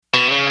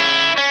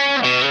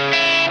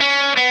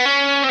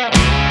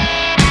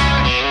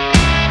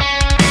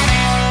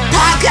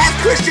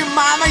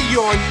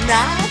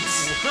not?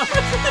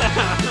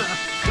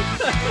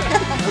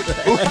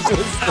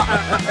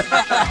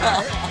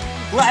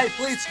 Well,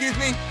 please excuse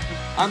me.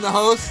 I'm the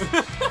host,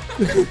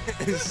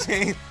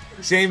 Shane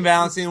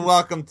Valenstein.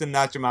 Welcome to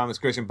Not Your Mama's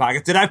Christian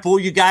Podcast. Did I fool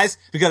you guys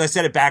because I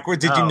said it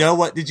backwards? Did you know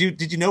what? Did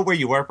you know where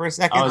you were for a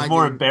second? I was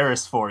more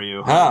embarrassed for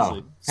you.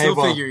 Oh, Still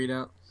figuring it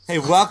out. Hey,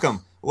 welcome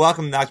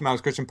to Not Your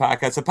Mama's Christian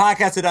Podcast, a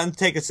podcast that doesn't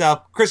take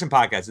itself Christian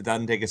podcast that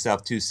doesn't take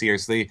itself too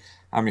seriously.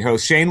 I'm your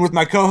host Shane with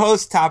my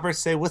co-host Topper.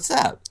 Say what's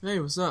up. Hey,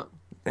 what's up?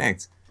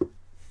 Thanks.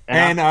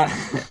 Yeah. And our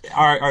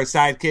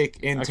sidekick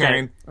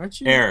intern,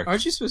 Eric.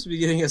 Aren't you supposed to be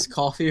getting us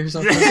coffee or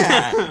something?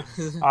 Yeah.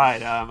 All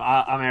right,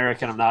 I'm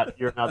Eric, and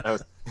you're not the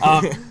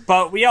host.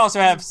 But we also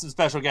have some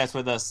special guests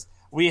with us.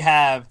 We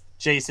have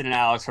Jason and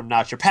Alex from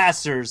Not Your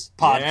Pastors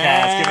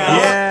podcast.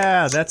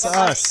 Yeah, that's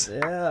us.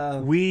 Yeah.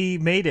 We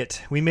made it.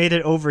 We made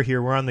it over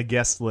here. We're on the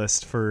guest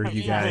list for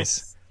you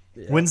guys.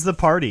 Yeah. When's the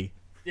party?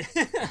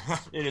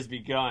 It has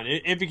begun.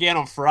 It began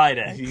on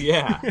Friday.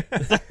 Yeah.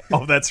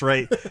 Oh, that's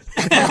right.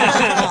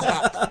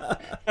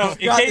 So,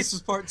 This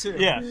was part 2.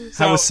 yeah.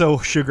 I was so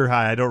sugar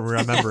high, I don't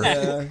remember.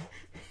 Yeah.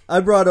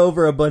 I brought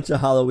over a bunch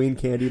of Halloween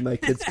candy my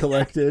kids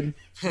collected.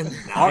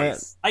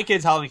 Nice. My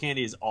kids' Halloween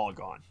candy is all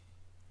gone.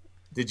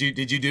 Did you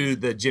do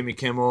the Jimmy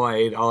Kimmel? I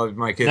ate all of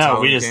my kids' No,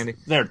 Halloween candy.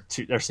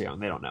 they're so young,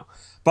 they don't know.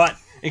 But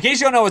in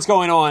case you don't know what's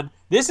going on,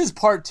 this is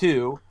part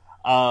 2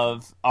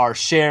 of our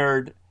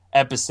shared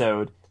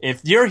episode.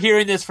 If you're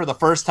hearing this for the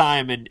first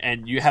time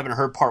and you haven't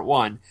heard part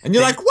 1, And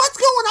you're like, what's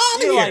going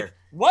on you're here? like,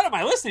 what am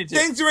I listening to?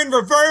 Things are in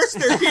reverse.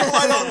 There are people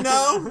I don't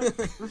know.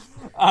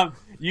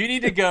 You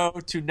need to go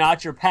to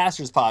Not Your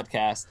Pastors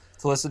podcast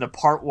to listen to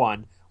part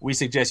 1. We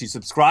suggest you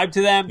subscribe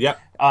to them. Yep.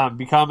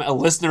 Become a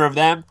listener of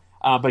them.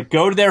 But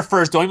go to there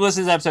first. Don't even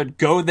listen to this episode.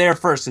 Go there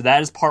first. So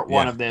that is part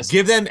 1 of this.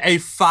 Give them a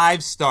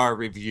 5-star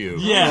review.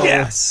 Yeah.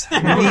 Yes. We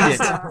need it.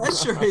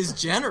 That sure is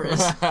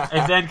generous.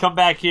 And then come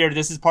back here.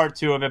 This is part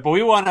 2 of it. But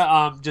we want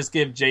to just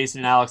give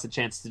Jason and Alex a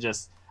chance to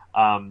just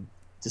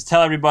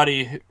tell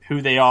everybody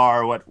who they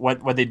are,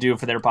 what they do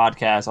for their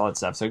podcast, all that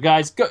stuff. So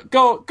guys,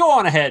 go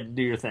on ahead and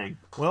do your thing.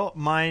 Well,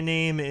 my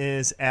name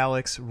is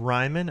Alex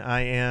Ryman.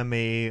 I am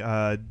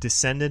a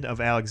descendant of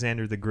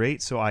Alexander the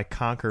Great, so I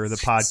conquer the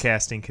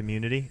podcasting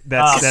community.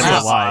 That's a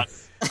lie.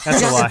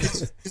 That's a lie.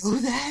 Do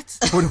that?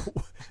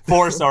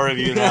 4-star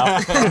review now.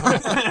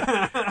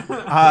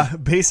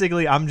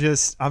 Basically, I'm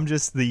just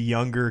the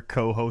younger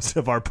co-host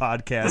of our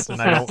podcast, and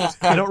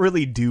I don't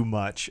really do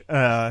much.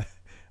 I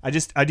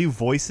do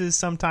voices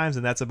sometimes,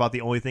 and that's about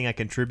the only thing I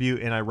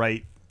contribute. And I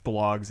write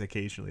blogs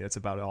occasionally. That's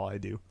about all I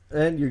do.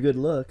 And your good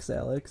looks,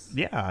 Alex.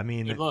 Yeah, I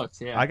mean, Good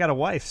looks, yeah. I got a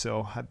wife,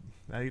 so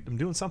I'm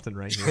doing something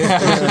right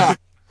here.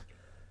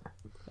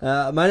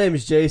 My name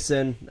is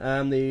Jason.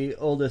 I'm the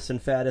oldest and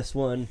fattest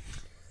one.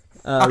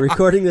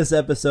 Recording this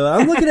episode.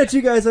 I'm looking at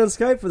you guys on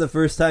Skype for the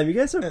first time. You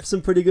guys are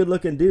some pretty good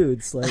looking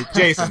dudes. Like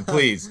Jason,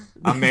 please.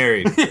 I'm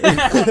married.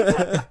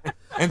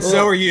 And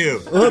so are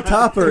you. well,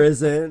 Topper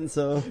isn't,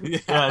 so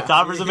Yeah,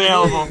 Topper's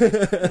available.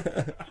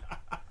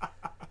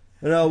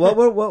 no, what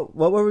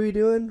were we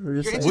doing? We're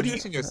You're just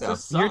introducing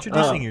yourself. You're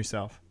introducing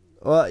yourself.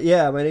 well,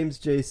 yeah, my name's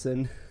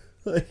Jason.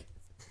 Like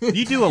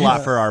You do a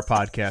lot for our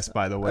podcast,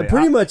 by the way.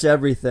 pretty much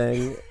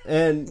everything.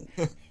 And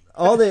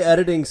all the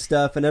editing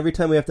stuff, and every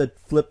time we have to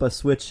flip a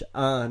switch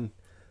on,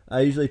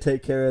 I usually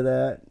take care of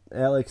that.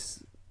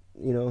 Alex,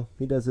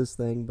 he does his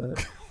thing,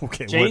 but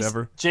Okay,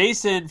 whatever.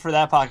 Jason for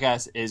that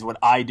podcast is what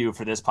I do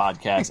for this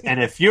podcast.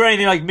 And if you're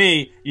anything like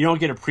me, you don't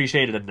get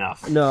appreciated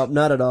enough. no,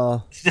 not at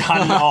all.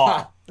 Not at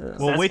all.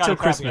 Well, wait till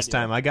Christmas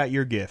time. I got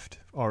your gift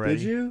already.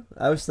 Did you?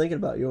 I was thinking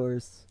about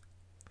yours.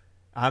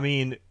 I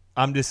mean,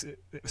 I'm just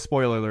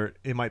spoiler alert.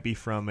 It might be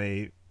from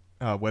a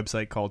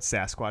website called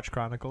Sasquatch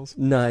Chronicles.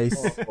 Nice.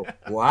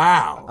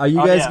 Wow. Are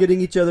you Oh, guys yeah. getting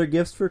each other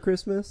gifts for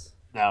Christmas?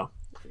 No.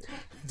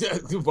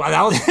 Wow,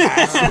 that was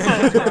fast.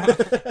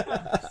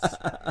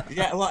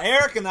 Yeah, well,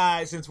 Eric and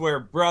I, since we're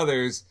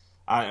brothers,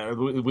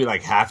 we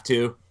like have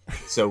to,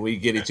 so we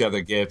get each other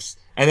gifts.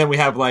 And then we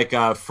have like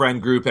a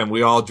friend group, and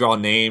we all draw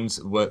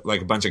names with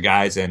like a bunch of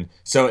guys. And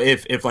so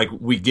if like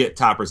we get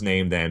Topper's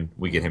name, then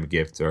we get him a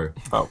gift or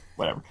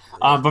Whatever.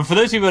 But for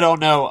those people who don't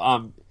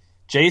know,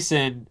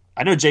 Jason,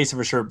 I know Jason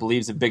for sure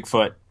believes in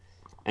Bigfoot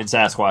and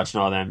Sasquatch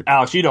and all them.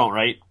 Alex, you don't,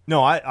 right?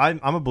 No, I'm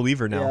a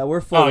believer now. Yeah,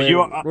 we're full. Oh,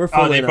 you are? We're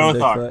full Oh, they in on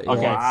both are. Bigfoot,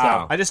 Okay. yeah.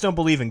 wow. I just don't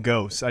believe in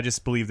ghosts. I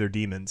just believe they're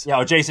demons.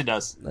 Yeah, Jason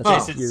does.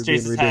 That's you're being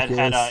Jason's had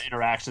ridiculous.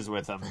 interactions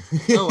with them.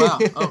 Oh, wow.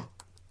 Oh.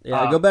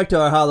 Yeah, go back to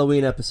our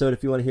Halloween episode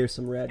if you want to hear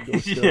some rad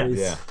ghost Yeah. stories.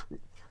 Yeah.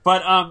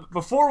 But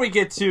before we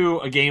get to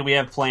a game we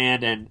have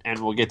planned and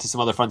we'll get to some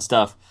other fun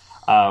stuff,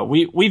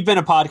 we've been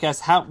a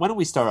podcast. When did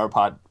we start our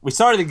pod? We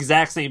started at the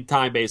exact same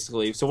time,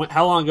 basically. So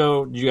how long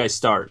ago did you guys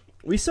start?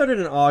 We started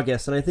in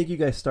August, and I think you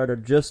guys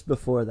started just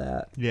before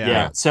that.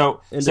 Yeah.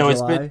 So Into so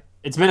July.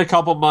 it's been a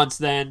couple months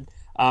then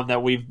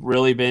that we've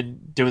really been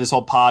doing this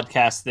whole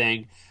podcast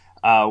thing.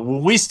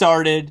 When we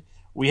started,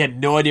 we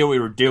had no idea what we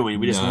were doing.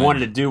 We just None. wanted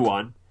to do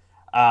one.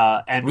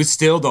 And We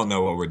still don't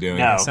know what we're doing.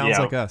 No. Sounds yeah.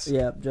 like us.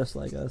 Yeah, just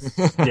like us.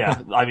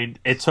 yeah, I mean,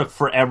 it took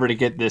forever to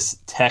get this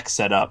tech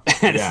set up,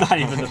 and Yeah. it's not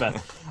even the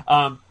best.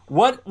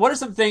 What are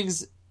some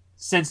things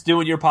since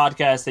doing your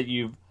podcast that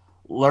you've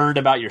learned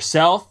about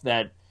yourself,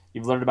 that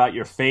you've learned about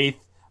your faith?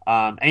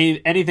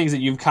 Any things that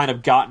you've kind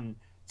of gotten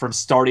from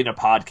starting a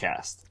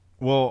podcast?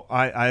 Well,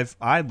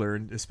 I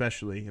learned,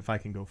 especially if I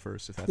can go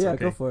first, if that's Yeah,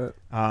 okay. go for it.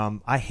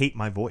 I hate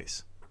my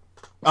voice.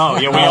 Oh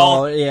yeah, we Oh,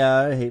 all. yeah,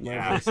 I hate my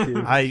Yeah. voice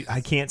too.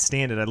 I can't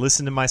stand it. I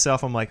listen to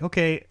myself. I'm like,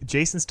 okay,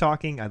 Jason's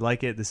talking. I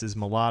like it. This is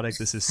melodic.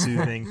 This is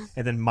soothing.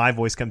 And then my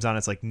voice comes on.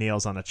 It's like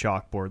nails on a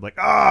chalkboard. Like,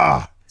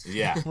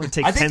 Yeah. I'm gonna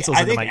take I think, pencils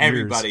I into think my ears.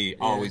 everybody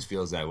always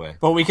feels that way.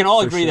 But we can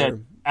all For agree sure. that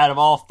out of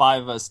all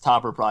five of us,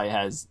 Topper probably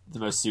has the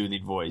most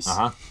soothing voice.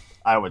 Uh-huh.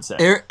 I would say.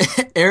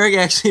 Eric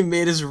actually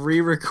made us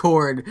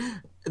re-record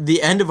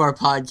the end of our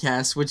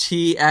podcast, which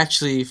he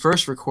actually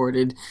first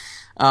recorded,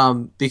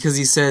 because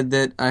he said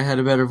that I had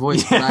a better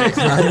voice. But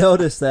I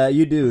noticed that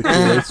you do. Too.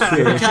 It's true.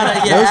 Kinda, yeah,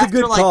 that was a after,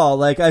 good like- call.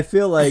 Like I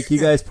feel like you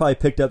guys probably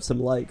picked up some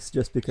likes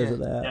just because of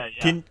that.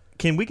 Yeah.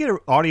 Can we get an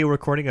audio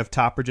recording of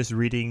Topper just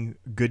reading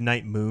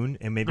Goodnight Moon,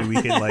 and maybe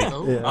we can like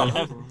Oh,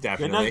 Yeah.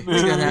 Definitely.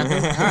 it's gonna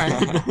happen. All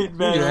right. We can do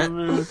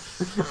that.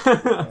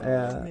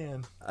 Yeah.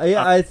 man.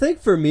 Yeah, I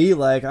think for me,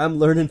 like I'm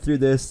learning through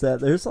this that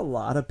there's a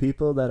lot of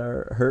people that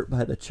are hurt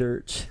by the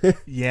church.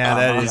 Yeah,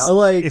 that is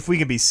Like- if we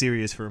can be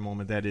serious for a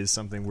moment, that is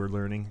something we're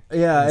learning.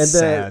 Yeah, and It's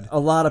then sad. a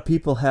lot of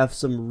people have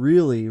some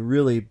really,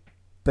 really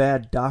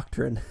bad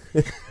doctrine.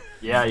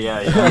 Yeah.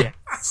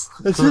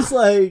 It's just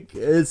like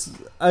it's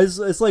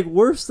like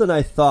worse than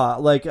I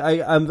thought. Like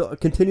I'm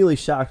continually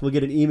shocked. We'll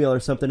get an email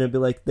or something and be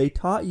like, "They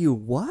taught you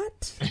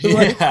what?"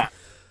 Yeah.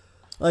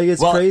 Like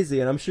it's Well- crazy,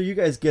 and I'm sure you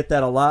guys get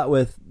that a lot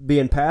with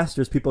being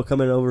pastors. People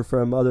coming over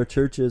from other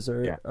churches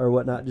or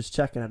whatnot, just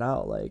checking it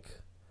out. Like,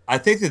 I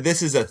think that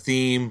this is a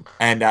theme,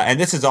 and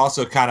this is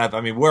also kind of.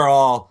 I mean, we're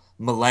all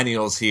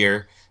millennials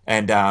here,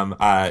 and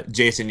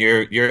Jason,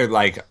 you're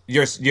like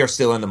you're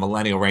still in the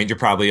millennial range. You're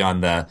probably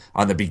on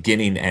the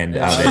beginning end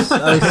of it.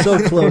 I was so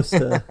close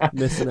to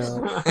missing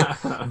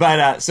out.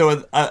 But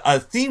so a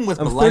theme with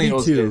I'm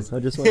millennials 32. is I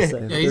just want to say,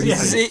 I'm Yeah,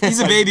 32. he's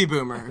a baby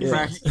boomer. In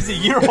fact, He's a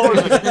year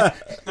older than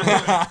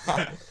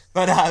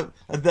but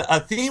a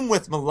theme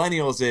with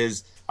millennials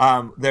is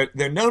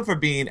they're known for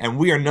being, and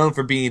we are known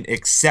for being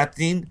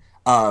accepting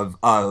of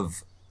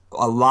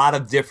a lot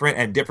of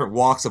different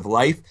walks of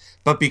life.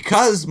 But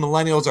because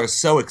millennials are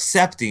so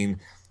accepting,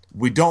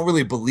 we don't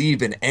really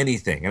believe in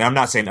anything. And I'm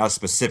not saying us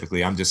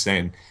specifically. I'm just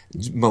saying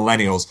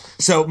millennials.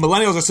 So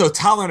millennials are so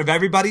tolerant of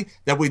everybody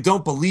that we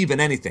don't believe in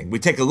anything. We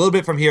take a little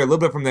bit from here, a little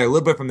bit from there, a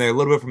little bit from there, a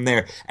little bit from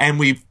there, and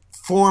we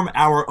form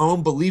our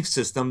own belief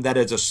system that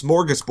is a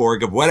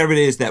smorgasbord of whatever it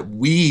is that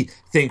we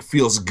think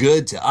feels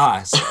good to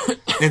us,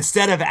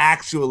 instead of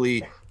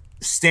actually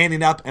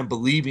standing up and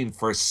believing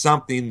for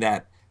something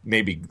that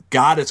maybe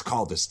God has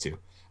called us to.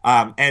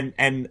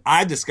 And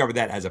I discovered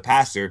that as a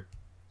pastor,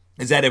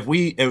 is that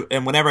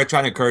and whenever I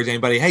try to encourage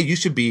anybody, hey, you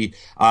should be,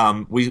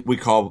 we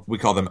call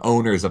them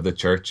owners of the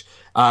church,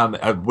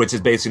 which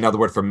is basically another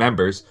word for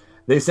members.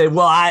 They say,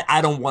 well,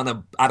 I don't want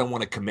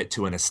to commit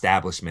to an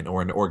establishment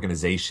or an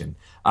organization,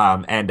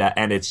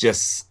 and it's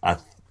just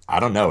I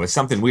don't know, it's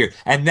something weird,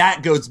 and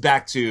that goes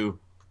back to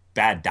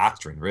bad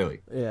doctrine,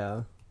 really.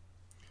 Yeah.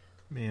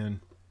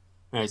 Man.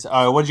 Nice.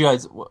 All right, what did you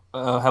guys?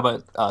 How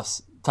about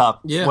us?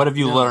 Top. Yeah, What have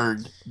you yeah.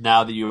 learned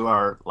now that you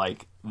are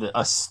like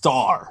a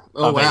star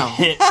Oh, of wow. a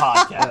hit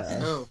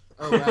podcast? Oh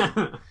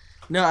wow.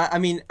 No, I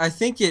mean, I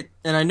think it,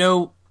 and I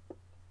know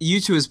you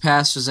two as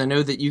pastors, I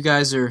know that you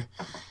guys are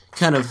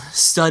kind of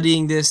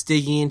studying this,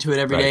 digging into it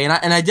every day, and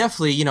I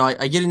definitely,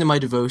 I get into my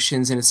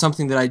devotions, and it's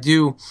something that I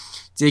do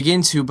dig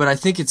into, but I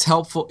think it's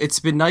helpful. It's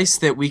been nice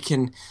that we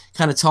can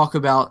kind of talk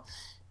about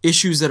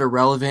issues that are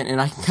relevant, and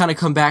I can kind of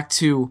come back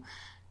to,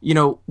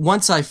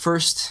 once I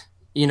first,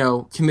 gave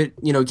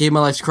my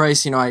life to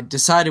Christ, I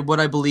decided what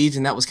I believed,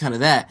 and that was kind of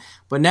that.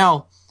 But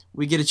now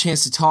we get a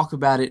chance to talk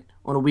about it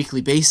on a weekly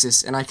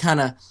basis, and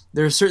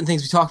there are certain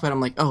things we talk about, I'm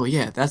like, oh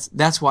yeah,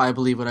 that's why I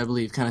believe what I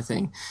believe, kind of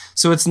thing.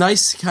 So it's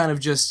nice to kind of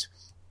just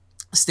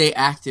stay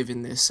active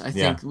in this. I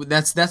think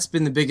that's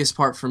been the biggest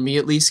part for me,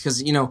 at least,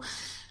 because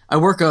I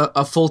work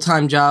a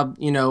full-time job,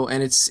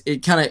 and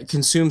it kind of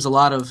consumes a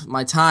lot of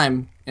my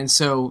time, and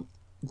so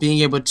being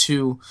able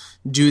to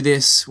do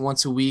this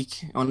once a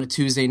week on a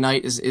Tuesday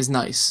night is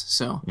nice.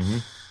 So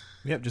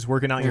Yep, just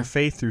working out your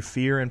faith through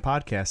fear and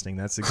podcasting.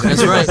 That's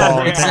exactly that's right. what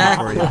Paul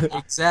intended for you.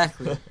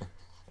 Exactly.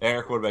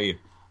 Eric, what about you?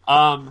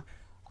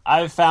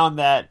 I've found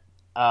that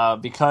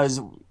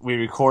because we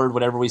record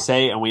whatever we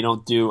say and we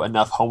don't do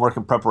enough homework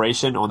and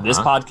preparation on this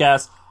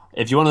podcast.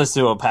 If you want to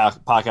listen to a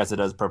podcast that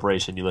does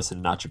preparation, you listen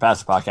to Not Your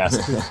Pastor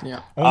podcast.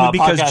 Yeah. Only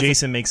because podcast-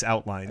 Jason makes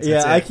outlines. Yeah,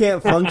 That's I it.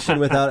 can't function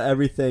without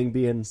everything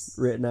being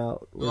written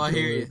out. Well, I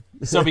hear you.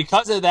 So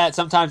because of that,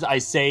 sometimes I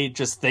say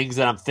just things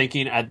that I'm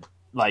thinking at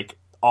like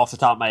off the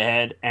top of my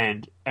head,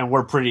 and I'm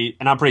pretty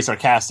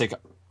sarcastic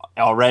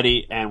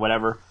already and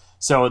whatever.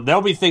 So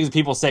there'll be things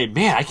people say,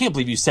 man, I can't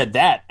believe you said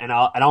that, and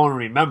I don't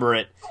remember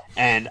it.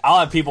 And I'll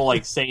have people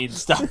like saying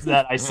stuff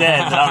that I said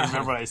that I don't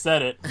remember when I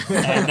said it,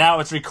 and now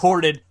it's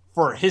recorded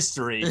for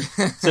history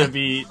to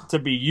be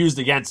used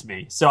against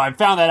me. So I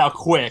found that out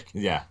quick.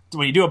 Yeah.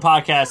 When you do a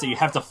podcast that you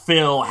have to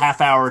fill half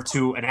hour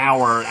to an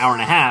hour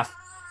and a half,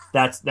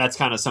 that's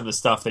kind of some of the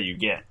stuff that you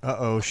get.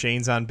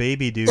 Shane's on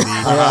baby duty.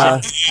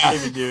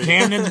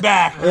 Camden's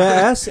back.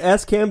 Yeah,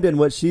 ask Camden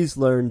what she's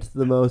learned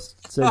the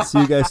most since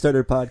you guys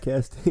started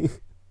podcasting.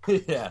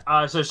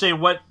 Yeah. So Shane,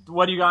 what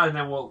do you got, and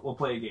then we'll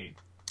play a game.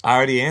 I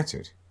already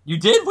answered. You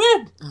did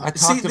win. I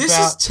See, talked this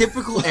about. is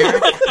typical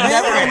Eric.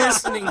 Never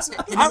listening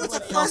to I was the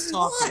anybody else first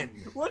talking. one.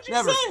 What'd you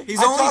Never. say? He's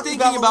I only talked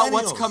thinking about about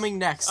what's millennials. coming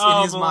next Oh,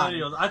 in his mind.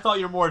 millennials. I thought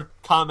you were more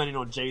commenting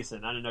on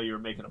Jason. I didn't know you were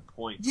making a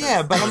point.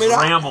 Yeah, but I I mean,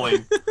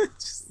 rambling.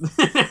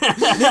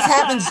 this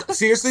happens.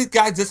 Seriously,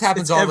 guys, this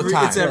happens all the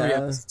time. It's every Yeah.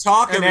 episode.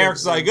 Talking, every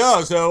Eric's episode. like,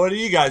 "Oh, so what do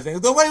you guys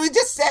think?" The way we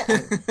just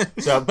said.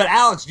 So, but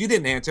Alex, you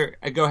didn't answer.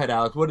 Go ahead,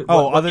 Alex. What?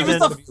 Other He was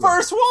than- the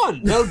first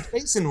one. No,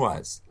 Jason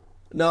was.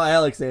 No,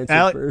 Alex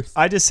answered first.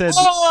 I just said.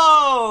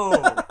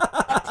 Oh!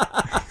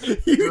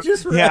 You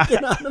just Yeah.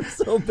 racking on him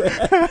so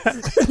bad.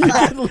 You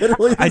did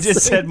literally the I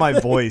just same said my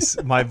voice.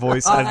 My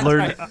voice. I that's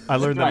learned. right. I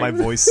learned that That's my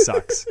right. voice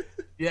sucks.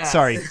 Yeah.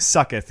 Sorry,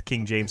 sucketh.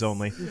 King James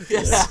only.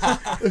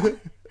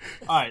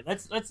 All right,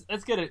 let's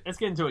get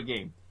into a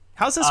game.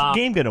 How's this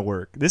game gonna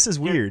work? This is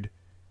weird.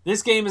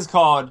 This game is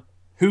called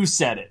Who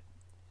Said It?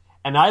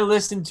 And I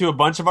listened to a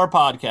bunch of our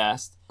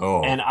podcasts,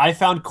 Oh. and I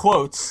found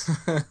quotes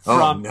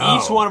from no.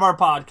 each one of our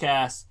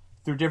podcasts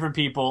through different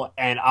people,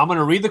 and I'm going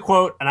to read the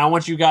quote, and I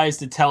want you guys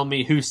to tell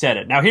me who said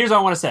it. Now, here's what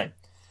I want to say.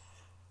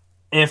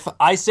 If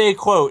I say a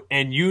quote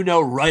and you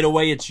know right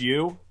away it's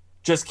you,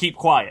 just keep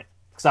quiet,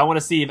 because I want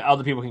to see if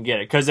other people can get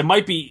it. Because you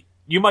might be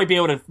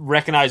able to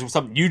recognize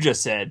something you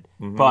just said,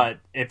 but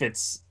if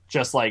it's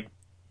just like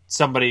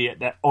somebody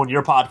that on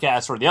your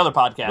podcast or the other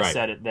podcast Right.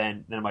 said it,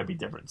 then it might be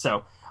different.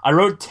 So I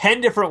wrote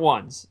 10 different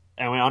ones,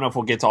 and I don't know if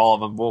we'll get to all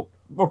of them.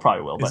 We'll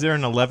probably will. Is But there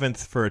an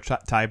 11th for a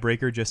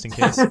tiebreaker just in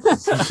case?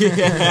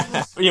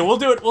 yeah, we'll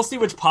do it. We'll see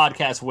which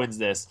podcast wins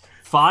this.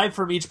 5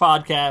 from each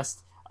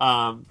podcast.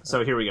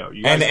 So here we go.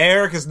 You guys, And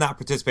Eric is not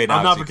participating.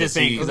 I'm not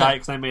obviously, participating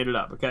because I made it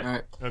up. Okay. All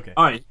right. Okay.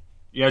 All right.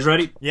 You guys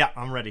ready? Yeah,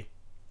 I'm ready.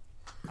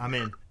 I'm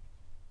in.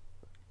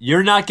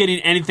 You're not getting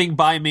anything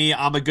by me.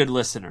 I'm a good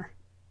listener.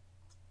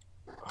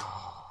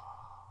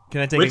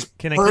 Can I take? Which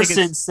Can I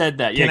person take? said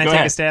that? Can Yeah, I go take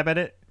ahead. a stab at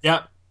it?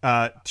 Yep.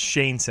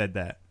 Shane said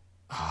that.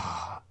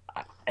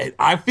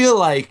 I feel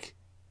like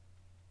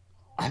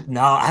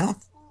no, I don't.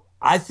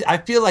 I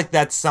feel like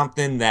that's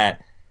something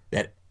that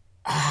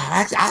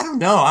actually, I don't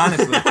know.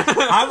 Honestly,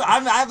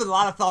 I have a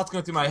lot of thoughts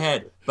going through my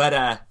head, but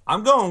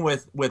I'm going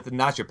with the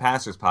Not Your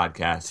Pastors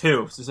podcast.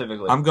 2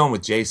 specifically. I'm going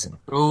with Jason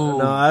Ooh.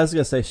 No, I was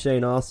gonna say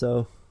Shane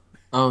also.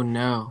 Oh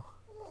no.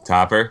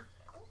 Topper.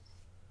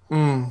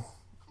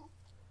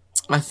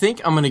 I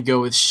think I'm gonna go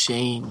with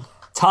Shane.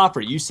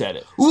 Topper, you said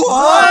it.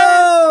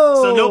 Oh,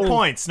 So no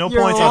points. No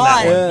You're points on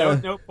that lying. one.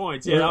 Yeah. No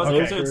points. Yeah, that was Okay.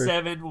 episode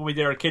 7 when we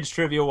did our kids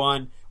trivia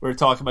one. We were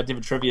talking about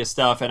different trivia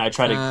stuff, and I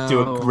tried to do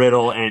Oh. a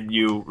riddle, and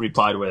you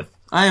replied with,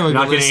 I am a "You're good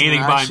not getting listener.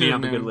 anything I by me. should've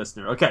I'm a good known.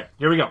 listener." Okay,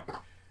 here we go.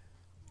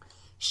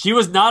 She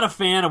was not a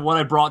fan of what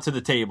I brought to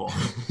the table.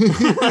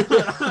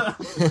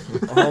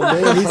 Oh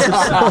man,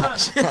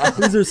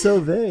 these are so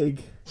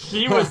vague.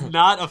 She was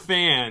not a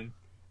fan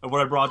of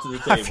what I brought to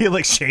the I table. feel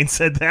like Shane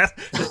said that.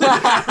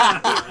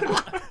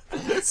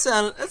 That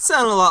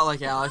sounded a lot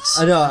like Alex.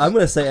 I know. I'm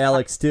gonna say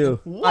Alex too.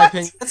 My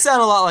opinion. That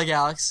sounded a lot like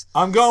Alex.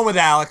 I'm going with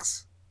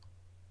Alex.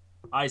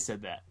 I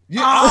said that.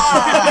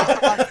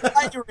 I'm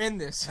glad you're in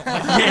this.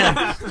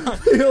 Yeah.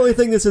 The only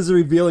thing this is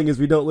revealing is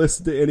we don't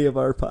listen to any of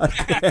our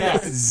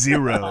podcasts.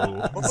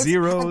 Zero.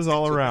 Zeros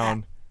all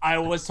around. I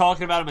was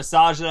talking about a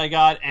massage that I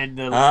got, and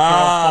the girl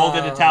Oh.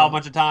 folded the towel a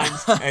bunch of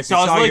times. And she So I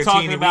was saw really your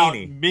talking teeny about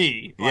weeny.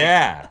 me. Like,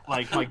 Yeah.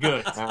 Like my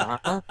goods.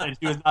 Uh-huh. And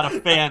she was not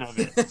a fan of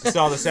it. She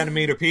saw the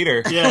centimeter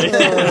Peter. Yeah.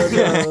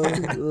 Oh,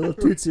 no. Little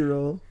Tootsie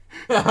Roll.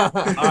 All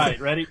right,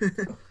 ready?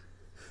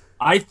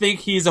 I think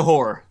he's a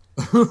whore.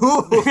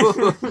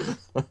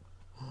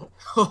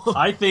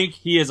 I think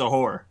he is a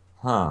whore.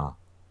 Huh.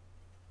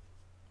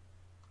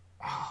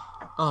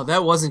 Oh,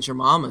 that wasn't your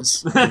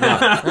mama's.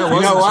 That wasn't know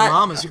your what?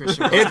 mama's,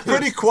 Christian. It's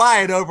pretty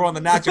quiet over on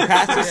the Not Your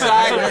Pastor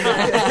side.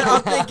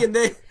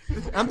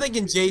 I'm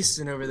thinking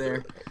Jason over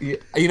there. You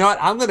know what?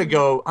 I'm gonna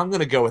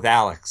go with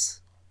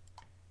Alex.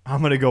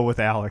 I'm gonna go with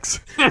Alex,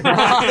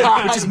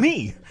 which is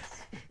me.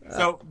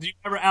 So, do you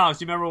remember, Alex?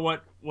 Do you remember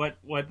what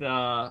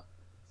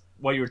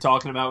you were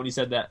talking about when you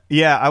said that?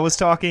 Yeah, I was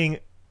talking.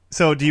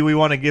 So, do we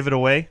want to give it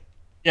away?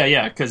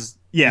 Yeah, because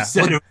Yeah. you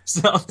said it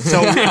yourself.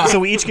 So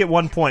we each get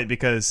 1 point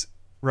because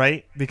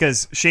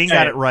Shane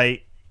got Yeah. it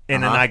right,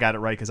 and then Uh-huh. I got it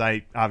right because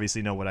I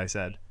obviously know what I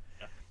said.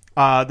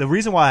 The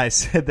reason why I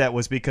said that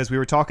was because we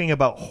were talking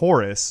about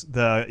Horus,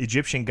 the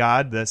Egyptian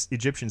god, the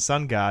Egyptian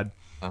sun god,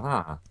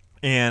 Uh-huh.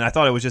 and I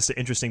thought it was just an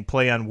interesting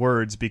play on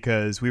words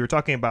because we were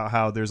talking about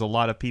how there's a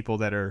lot of people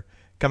that are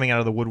coming out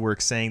of the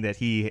woodwork saying that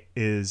he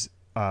is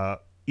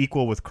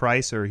equal with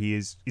Christ, or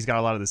he's got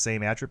a lot of the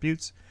same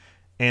attributes.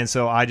 And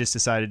so I just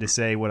decided to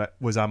say what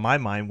was on my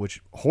mind,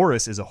 which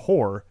Horus is a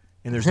whore,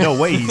 and there's no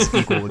way he's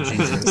equal with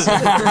Jesus.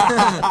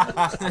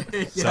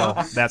 So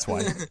that's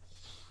why.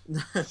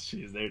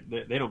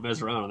 Jeez, they don't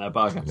mess around on that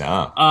podcast.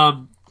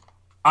 No.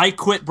 I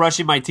quit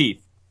brushing my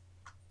teeth.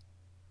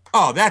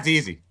 Oh, that's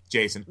easy,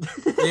 Jason.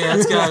 Yeah,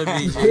 it's gotta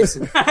be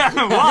Jason.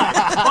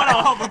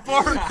 Why?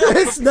 Before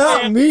It's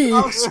not me,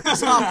 I was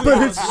just hopping but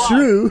on it's the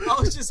true. fly. I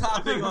was just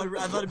hopping on.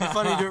 I thought it'd be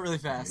funny to do it really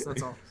fast.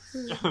 That's all.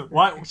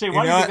 why? Shane,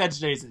 why do you know think what? that's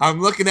Jason? I'm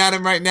looking at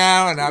him right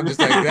now, and I'm just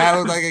like, that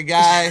looks like a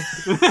guy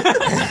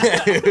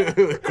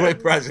who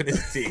quit brushing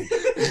his teeth.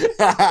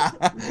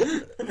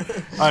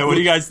 All right, what do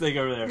you guys think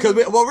over there?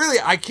 Well, really,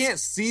 I can't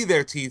see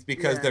their teeth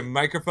because their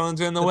microphones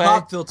are in the The way.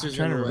 pop filters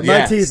are in the way. My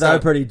Yeah, teeth so- are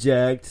pretty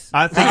jacked.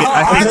 I think. Oh,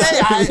 I are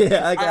think they?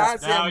 Yeah, I got-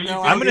 honestly have I'm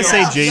no I'm gonna idea.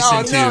 say Jason,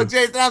 No, too.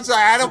 Jason, I'm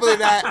sorry. I don't believe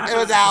that. It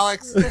was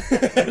Alex.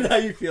 Now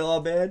you feel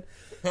all bad.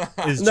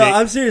 is No, Ja-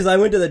 I'm serious. I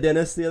went to the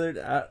dentist the other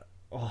day.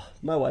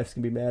 My wife's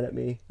gonna be mad at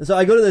me. So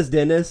I go to this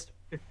dentist,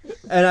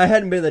 and I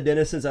hadn't been to the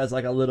dentist since I was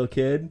like a little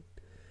kid,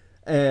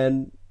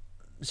 and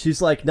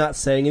she's like not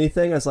saying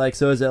anything. I was like,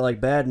 "So is it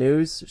like bad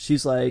news?"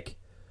 She's like,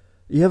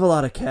 "You have a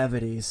lot of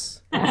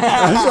cavities."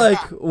 I was like,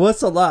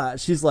 "What's a lot?"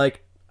 She's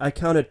like, "I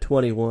counted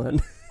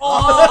 21."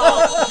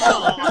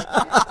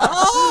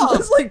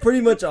 That's like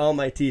pretty much all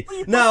my teeth.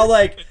 Now,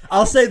 like,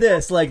 I'll say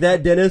this: like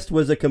that dentist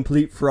was a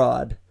complete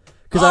fraud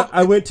because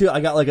I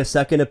got like a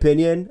second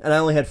opinion, and I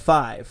only had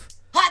 5.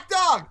 Hot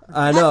dog.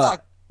 I know. Hot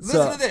dog.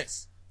 Listen So- to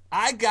this.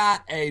 I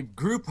got a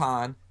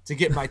Groupon to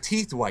get my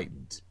teeth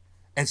whitened.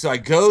 And so I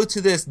go to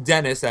this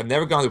dentist that I've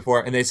never gone to before,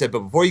 and they said,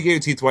 but before you get your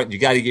teeth whitened, you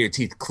got to get your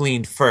teeth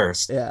cleaned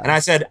first. Yeah. And I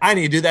said, I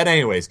need to do that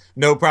anyways.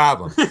 No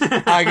problem.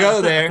 I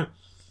go there,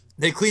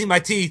 they clean my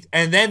teeth,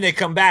 and then they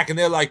come back, and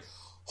they're like,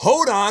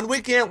 hold on,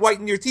 we can't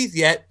whiten your teeth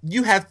yet.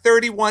 You have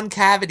 31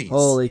 cavities.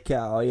 Holy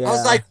cow! Yeah. I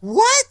was like,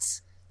 what?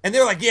 And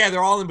they're like, yeah,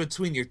 they're all in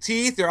between your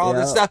teeth. They're all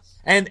this Yeah. stuff.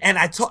 And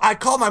I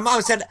called my mom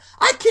and said,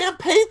 I can't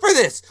pay for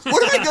this.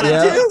 What am I going to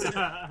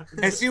Yeah.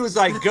 do? And she was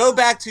like, go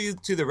back to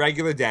the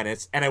regular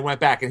dentist. And I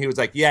went back, and he was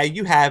like, yeah,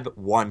 you have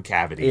 1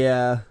 cavity.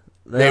 yeah.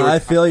 They No, were- I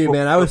feel you,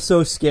 man. I was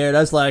so scared. I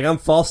was like, I'm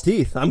false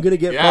teeth. I'm gonna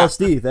get Yeah. false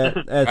teeth at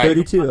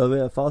 32. I'm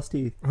gonna have false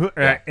teeth.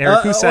 Eric,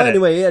 who said well, it?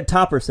 anyway, yeah,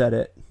 Topper said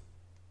it.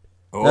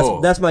 Oh.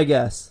 That's my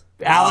guess.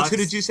 Alex, who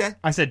did you say?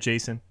 I said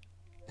Jason.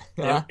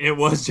 It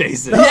was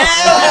Jason.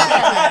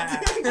 Yeah!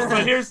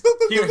 But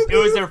it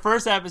was their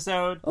first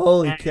episode.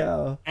 Holy and,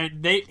 cow!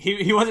 And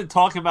he wasn't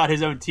talking about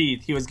his own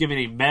teeth. He was giving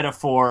a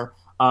metaphor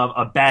of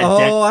a bad Oh,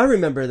 dent I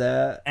remember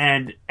that.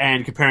 and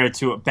comparing it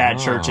to bad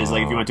churches.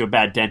 Like if you went to a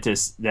bad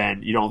dentist,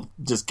 then you don't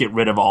just get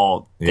rid of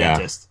all Yeah.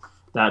 dentists.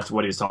 That's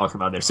what he was talking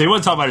about there. So he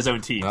wasn't talking about his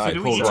own teeth. All right,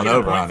 So pulled we one get a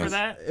over point on for us.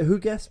 that? Who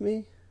guessed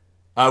me?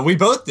 We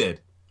both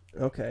did.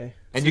 Okay.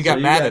 And you So got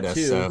you mad got at us.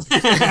 2. So. I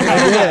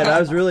did. I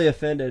was really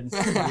offended.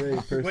 Really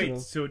personal. Wait,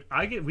 so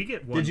we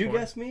get 1 Did you point.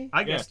 guess me?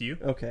 I guessed you.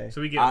 Okay.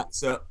 So we get.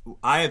 So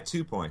I have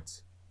 2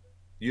 points.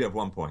 You have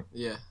 1 point.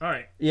 Yeah. All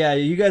right. Yeah,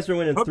 you guys are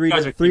winning Hope 3 you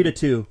guys to are 3 to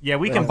 2. Yeah,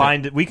 we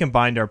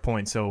combined our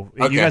points, so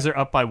Okay. you guys are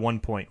up by 1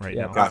 point right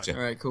Yeah. now. Gotcha.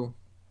 All right. Cool.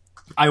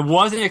 I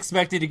wasn't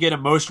expecting to get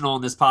emotional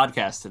in this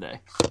podcast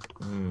today.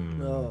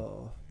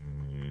 Oh.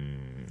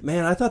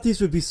 Man, I thought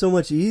these would be so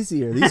much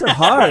easier. These are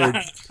hard.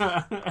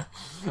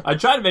 I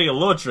tried to make it a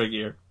little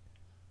trickier.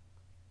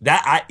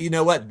 You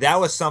know what? That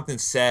was something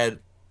said,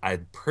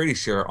 I'm pretty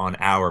sure, on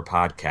our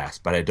podcast,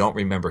 but I don't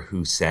remember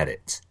who said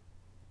it.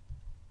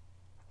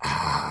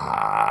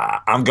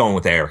 I'm going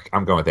with Eric.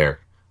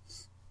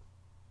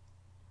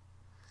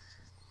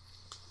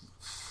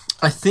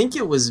 I think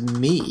it was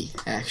me,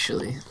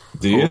 actually.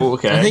 Do you? Oh,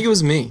 okay. I think it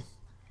was me.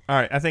 All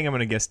right, I think I'm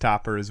going to guess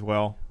Topper as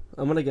well.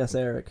 I'm gonna guess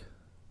Eric.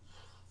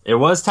 It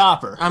was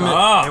Topper.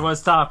 I'm It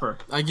was Topper.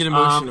 I get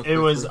emotional. It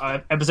was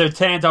episode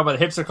 10, talking about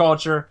the hipster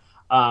culture.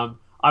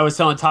 I was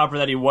telling Topper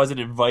that he wasn't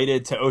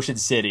invited to Ocean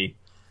City,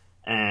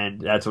 and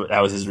that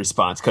was his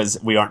response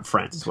because we aren't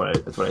friends.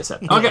 That's what I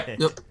said. Okay.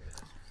 Yep.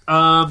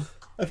 I've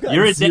got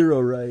You're a 0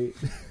 right.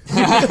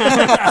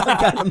 I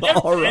got them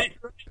all right.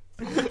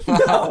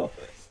 No.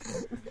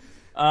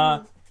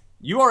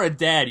 You are a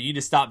dad. You need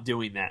to stop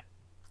doing that.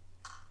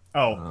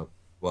 Oh,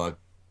 Well,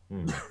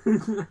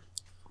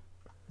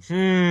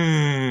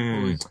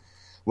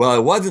 Well,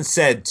 it wasn't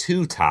said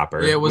to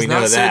Topper. Yeah, it was we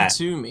know not said that.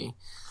 to me.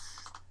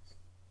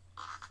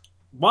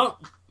 Well,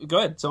 go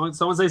ahead. Someone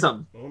say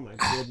something. Oh my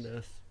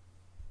goodness.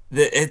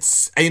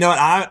 It's you know what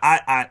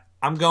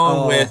I'm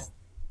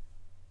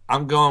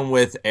going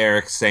with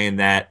Eric saying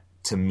that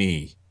to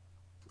me.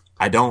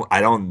 I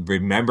don't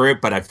remember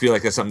it, but I feel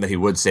like that's something that he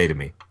would say to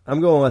me.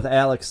 I'm going with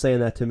Alex saying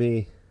that to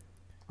me.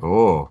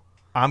 Oh,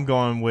 I'm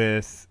going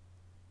with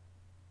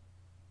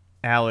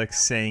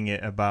Alex saying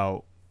it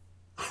about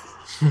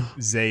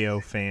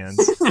Zayo fans.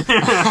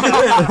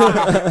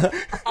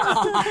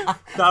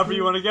 Topper,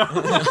 you want to go?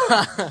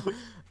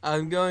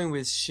 I'm going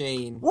with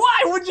Shane.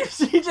 Why would you?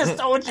 He just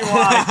told you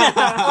why.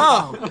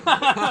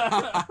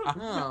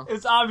 Oh,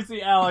 It's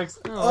obviously Alex.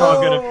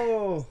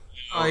 Oh,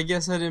 I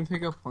guess I didn't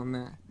pick up on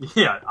that.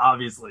 Yeah,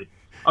 obviously.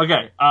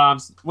 Okay.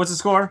 What's the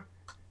score?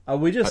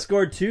 We just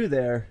scored 2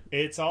 there.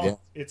 It's all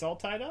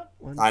tied up.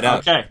 I know.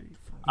 Okay.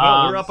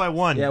 No, we're up by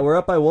 1. Yeah, we're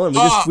up by 1.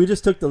 We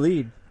just took the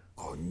lead.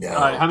 Oh no! All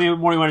right. How many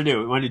more do you want to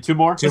do? You want to do 2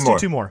 more? Two Let's more.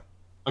 do 2 more.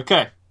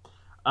 Okay.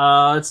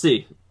 Let's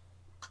see.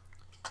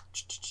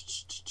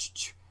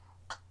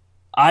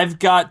 I've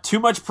got too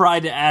much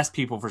pride to ask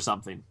people for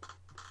something.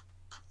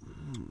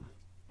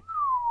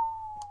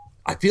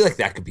 I feel like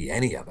that could be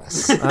any of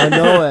us. I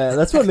know it.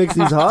 That's what makes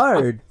these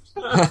hard.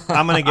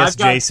 I'm gonna guess I've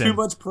got Jason. too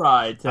much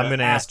pride. I'm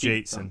gonna ask people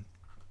Jason. something.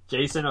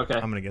 Jason, okay.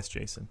 I'm gonna guess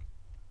Jason.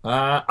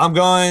 I'm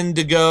going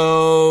to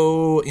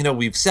go.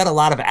 We've said a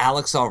lot of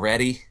Alex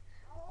already.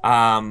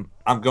 I'm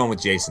going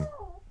with Jason.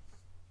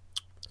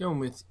 Going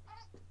with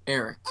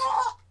Eric.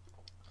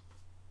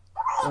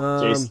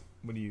 Jason.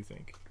 What do you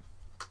think?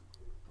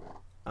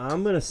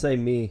 I'm gonna say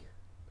me.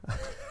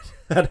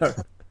 I don't know.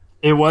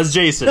 It was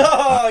Jason.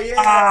 Oh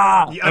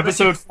yeah.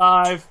 Episode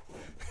 5.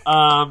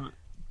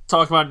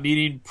 Talk about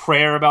needing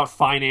prayer about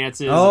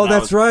finances. Oh, and that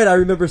that's right. I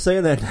remember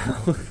saying that now.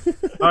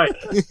 All right.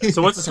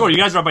 So what's the score? You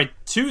guys are up by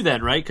 2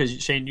 then, right? Because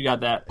Shane, you got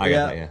that. I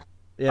got that. Yeah.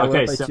 Yeah, we're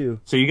Okay. up by So, 2.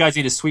 so you guys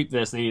need to sweep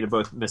this. And you need to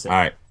both miss it. All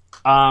right.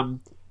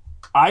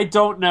 I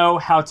don't know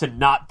how to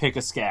not pick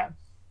a scab.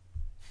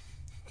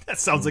 That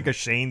sounds like a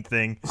Shane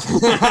thing.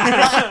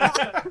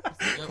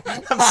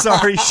 I'm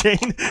sorry, Shane.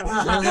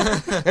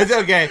 It's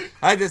okay.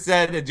 I just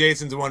said that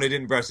Jason's the one who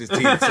didn't brush his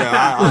teeth, so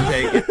I'll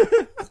take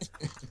it.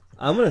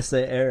 I'm gonna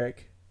say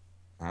Eric.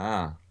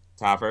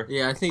 Topper.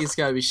 Yeah, I think it's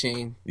got to be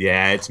Shane.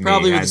 Yeah, it's me.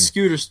 Probably with I'm- the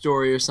scooter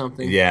story or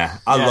something. Yeah,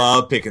 I Yeah.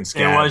 love picking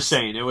scabs. It was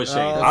Shane. It was Shane.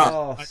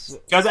 Oh,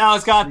 Because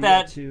Alex got we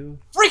that. 2.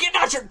 Freaking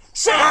out your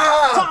Shane!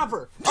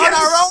 Topper! On our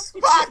own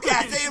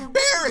podcast, they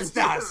embarrassed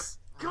us.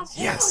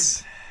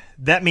 Yes.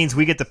 That means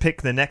we get to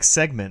pick the next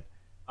segment.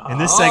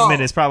 And this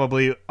segment is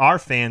probably our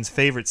fans'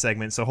 favorite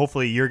segment, so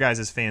hopefully your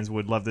guys' fans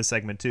would love this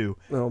segment too.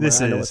 Oh,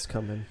 This man, I know is what's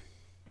coming.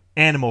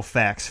 Animal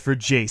Facts for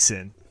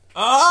Jason.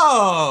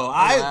 Oh,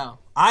 Wow.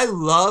 I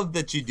love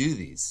that you do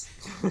these.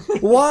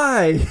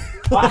 Why?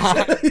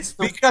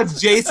 Because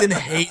Jason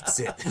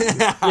hates it.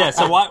 Yeah,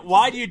 so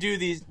why do you do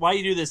these? Why do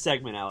you do this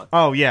segment, Alex?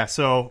 Oh, yeah.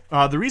 So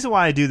the reason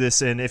why I do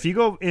this, and if you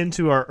go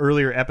into our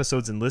earlier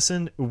episodes and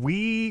listen,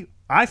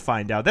 I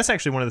find out, that's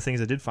actually one of the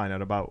things I did find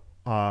out about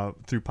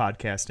through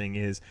podcasting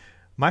is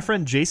my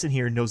friend Jason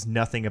here knows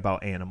nothing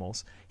about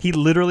animals. He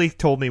literally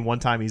told me one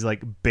time, he's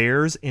like,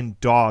 bears and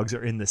dogs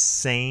are in the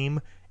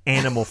same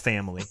animal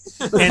family.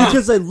 And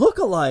Because they look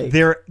alike.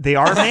 they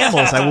are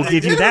mammals. I will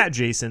give you that,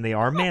 Jason. They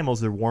are mammals.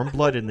 They're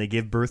warm-blooded and they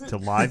give birth to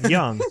live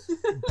young,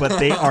 but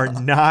they are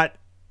not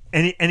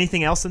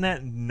anything else than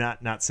that.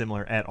 Not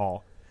similar at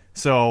all.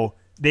 So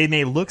they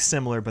may look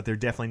similar, but they're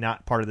definitely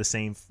not part of the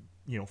same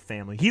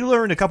family. He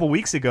learned a couple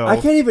weeks ago.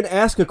 I can't even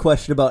ask a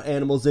question about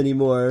animals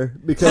anymore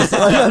because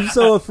I'm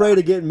so afraid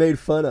of getting made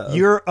fun of.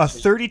 You're a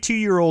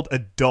 32-year-old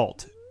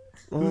adult.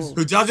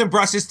 Who doesn't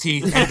brush his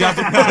teeth and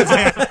doesn't know his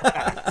hair.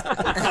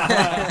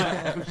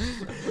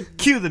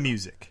 Cue the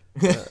music.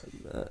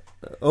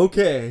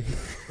 Okay.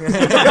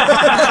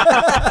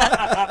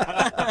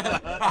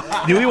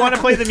 Do we want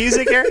to play the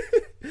music here?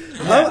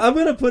 I'm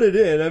going to put it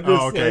in. I'm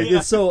just okay. like,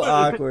 it's so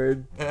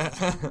awkward.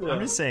 I'm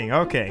just saying.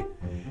 Okay.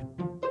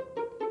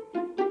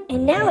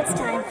 And now it's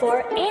time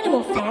for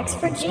Animal Facts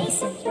for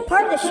Jason, the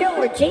part of the show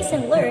where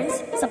Jason learns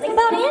something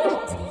about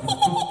animals.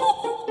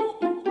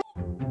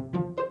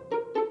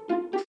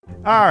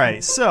 All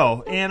right,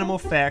 so animal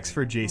facts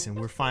for Jason.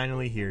 We're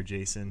finally here,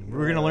 Jason.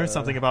 We're going to learn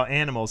something about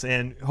animals,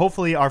 and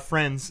hopefully our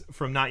friends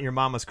from Not Your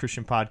Mama's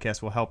Christian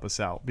Podcast will help us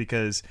out,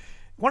 because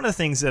one of the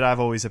things that I've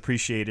always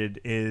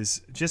appreciated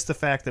is just the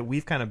fact that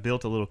we've kind of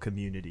built a little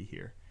community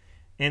here.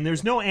 And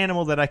there's no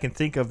animal that I can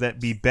think of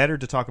that'd be better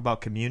to talk about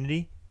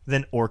community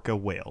than orca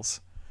whales.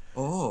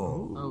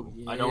 Oh,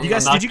 yeah. I don't.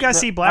 Did you guys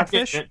see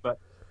Blackfish? It, but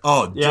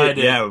Oh, yeah, I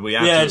did. Yeah, we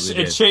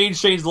absolutely it changed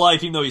Shane's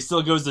life, even though he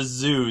still goes to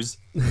zoos.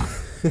 Whoa.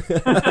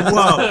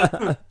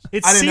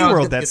 It's I didn't know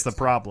SeaWorld it- that's the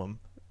problem.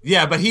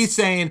 Yeah, but he's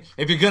saying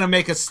if you're going to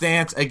make a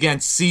stance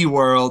against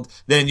SeaWorld,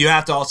 then you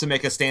have to also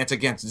make a stance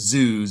against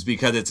zoos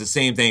because it's the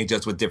same thing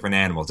just with different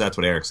animals. That's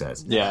what Eric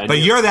says. Yeah, I But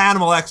knew. you're the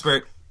animal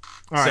expert.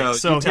 All right,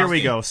 so you tell here we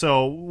me. go.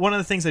 So one of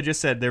the things I just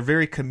said, they're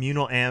very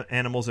communal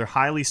animals. They're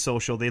highly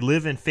social. They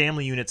live in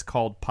family units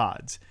called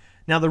pods.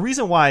 Now, the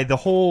reason why the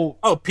whole...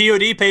 Oh,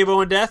 POD,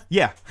 Paybo and Death?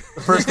 Yeah.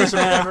 The first Christian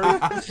man ever?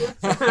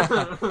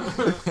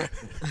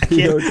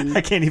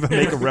 I can't even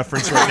make a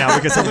reference right now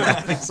because I'm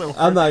laughing so hard.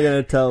 I'm not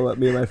going to tell what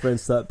me and my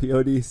friends thought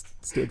POD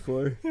stood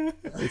for.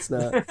 It's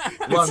not.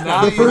 Well,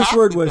 now The you first have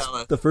word to was tell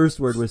us. the first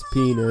word was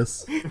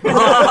penis. You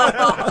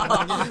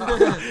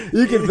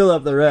can fill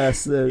up the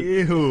rest.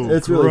 Ew,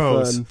 It's really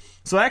gross. fun.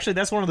 So actually,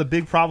 that's one of the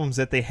big problems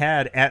that they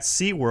had at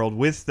SeaWorld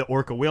with the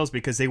orca whales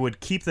because they would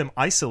keep them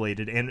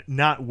isolated and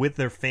not with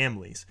their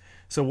families.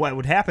 So what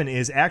would happen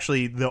is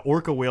actually the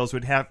orca whales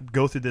would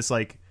go through this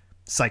like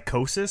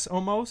psychosis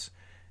almost,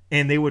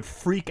 and they would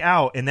freak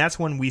out, and that's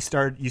when you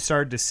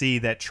started to see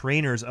that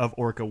trainers of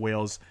orca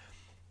whales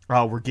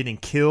were getting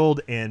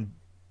killed and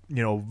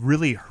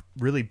really,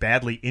 really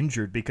badly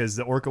injured because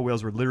the orca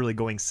whales were literally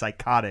going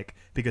psychotic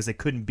because they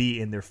couldn't be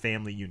in their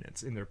family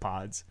units, in their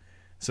pods.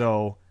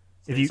 So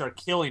They start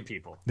killing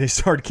people. they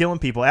started killing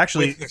people.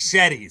 Actually, With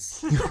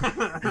machetes.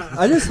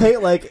 I just hate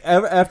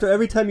after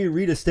every time you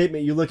read a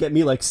statement, you look at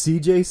me like, "See,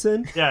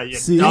 Jason? Yeah, yeah.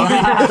 See, No.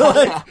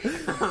 like,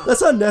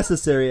 that's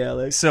unnecessary,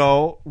 Alex."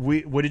 so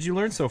what did you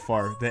learn so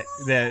far?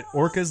 That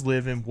orcas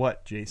live in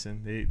what,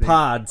 Jason? They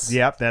Pods.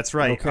 Yep, that's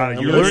right. Okay, I'm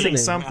you're listening. learning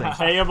something.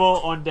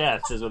 Payable on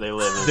death is what they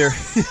live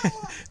in.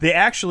 They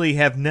actually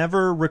have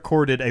never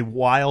recorded a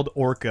wild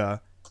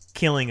orca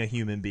killing a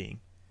human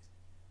being.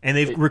 And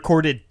they've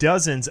recorded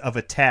dozens of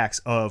attacks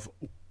of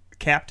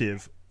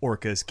captive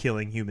orcas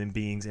killing human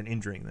beings and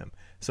injuring them.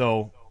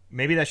 So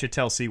maybe that should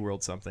tell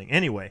SeaWorld something.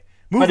 Anyway,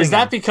 moving But is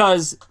that on.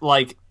 because,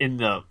 like, in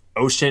the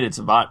ocean, it's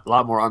a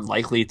lot more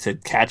unlikely to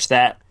catch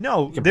that?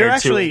 No, they're compared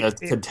actually to a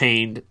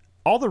contained.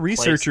 all the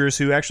researchers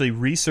who actually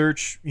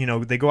research,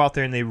 they go out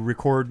there and they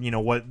record,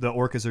 what the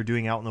orcas are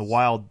doing out in the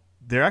wild.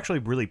 They're actually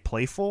really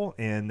playful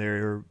and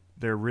they're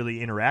really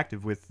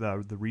interactive with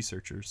the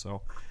researchers.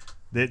 So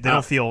they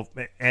don't feel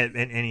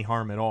any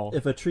harm at all.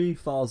 If a tree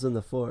falls in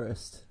the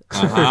forest,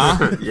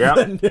 Uh-huh. Yeah.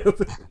 Never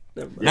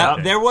mind. Now,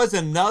 there was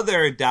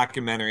another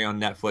documentary on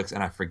Netflix,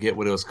 and I forget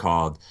what it was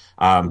called,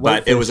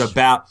 but it was Whitefish.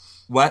 about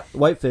what?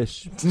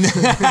 Whitefish.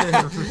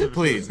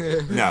 Please,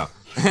 no.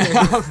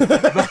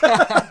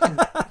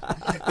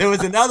 There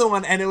was another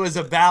one, and it was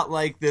about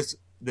like this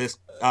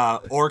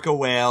orca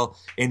whale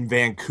in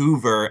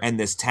Vancouver and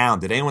this town.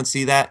 Did anyone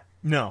see that?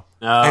 No.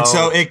 And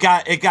so it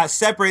got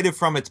separated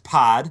from its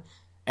pod,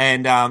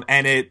 and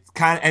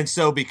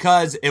so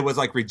because it was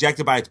like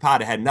rejected by its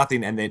pod, it had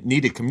nothing, and it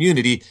needed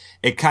community.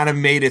 It kind of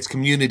made its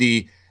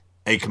community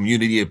a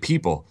community of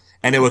people,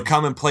 and it would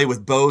come and play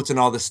with boats and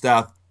all this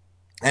stuff,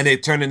 and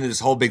it turned into this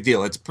whole big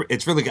deal.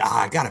 It's really good.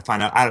 I gotta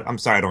find out. I'm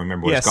sorry, I don't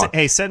remember what it's called.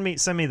 Hey, send me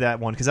that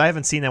one because I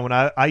haven't seen that one.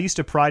 I used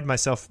to pride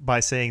myself by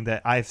saying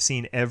that I've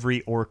seen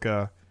every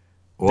orca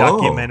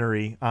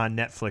documentary on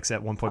Netflix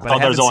at one point, but I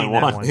haven't there's seen only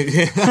that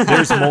one. one.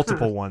 There's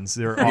multiple ones.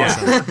 They're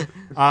awesome.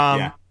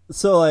 Yeah.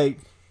 So, like,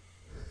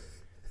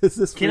 is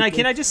this? Can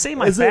freaking- I just say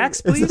my is it-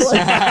 facts, please? Is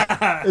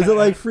it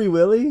like Free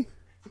Willy?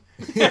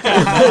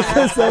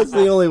 Because that's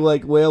the only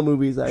like whale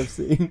movies I've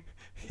seen.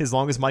 As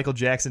long as Michael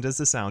Jackson does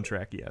the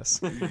soundtrack, yes.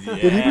 Did he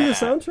do the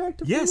soundtrack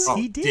to Free Yes,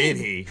 Willy? he did. Did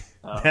he?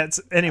 That's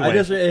anyway.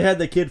 It had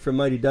the kid from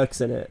Mighty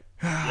Ducks in it.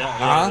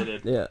 Yeah, they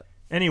did. Yeah.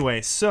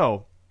 Anyway,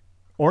 so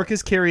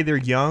orcas carry their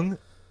young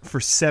for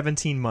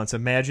 17 months.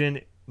 Imagine,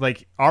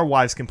 like, our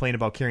wives complain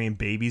about carrying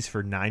babies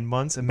for 9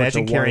 months.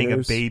 Imagine of carrying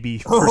whiners. a baby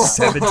for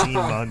 17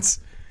 months.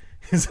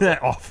 Isn't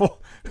that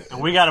awful?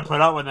 And we got to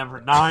put up with them for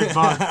 9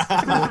 months.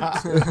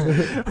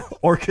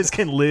 Orcas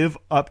can live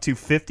up to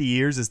 50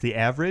 years as the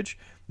average.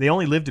 They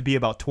only live to be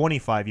about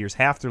 25 years,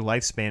 half their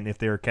lifespan if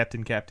they are kept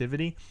in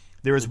captivity.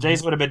 There was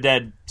Jason would have been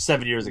dead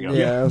 7 years ago.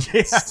 Yeah.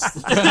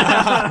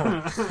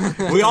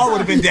 We all would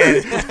have been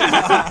dead.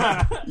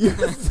 You're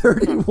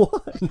 31.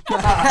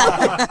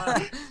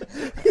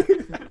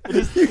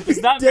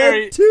 It's not Dead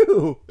very.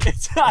 too.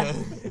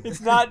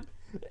 It's not.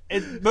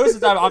 Most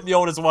of the time, I'm the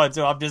oldest one,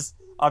 so I'm just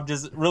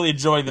really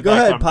enjoying the Go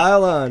fact ahead, I'm-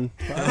 pile on.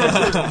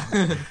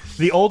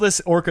 the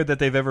oldest orca that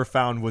they've ever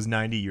found was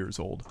 90 years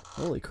old.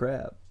 Holy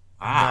crap.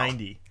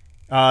 90.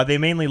 They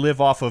mainly live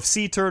off of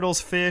sea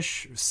turtles,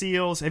 fish,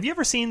 seals. Have you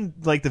ever seen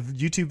like the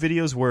YouTube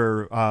videos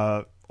where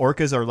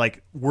orcas are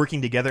like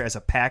working together as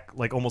a pack,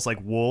 like almost like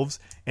wolves,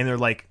 and they're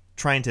like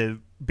trying to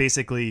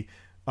basically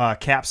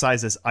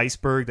capsize this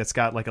iceberg that's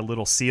got like a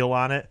little seal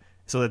on it,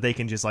 so that they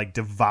can just like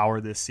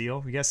devour this seal?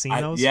 Have you guys seen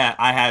those? Yeah,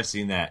 I have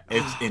seen that.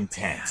 It's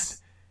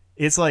intense.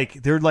 It's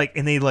like they're like,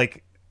 and they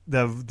like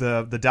the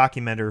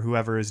documenter,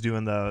 whoever is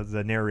doing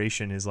the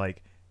narration, is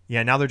like,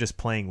 yeah, now they're just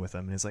playing with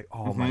them, and it's like,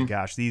 oh my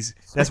gosh,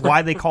 that's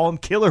why they call them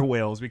killer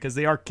whales, because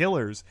they are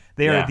killers.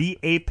 They are the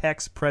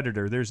apex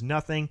predator. There's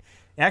nothing.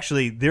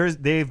 Actually,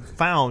 they've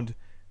found.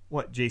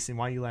 What, Jason?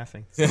 Why are you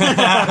laughing? You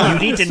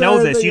need to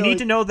know this. You need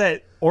to know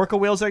that orca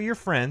whales are your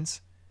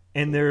friends,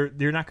 and they're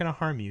not going to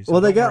harm you. So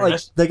Well, they don't got worry.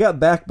 they got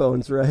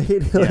backbones, right?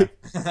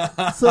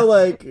 Like, so,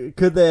 like,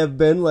 could they have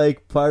been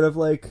like part of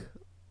like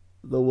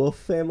the wolf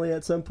family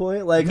at some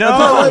point? Like, No,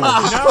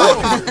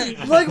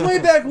 like way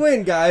back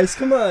when, guys.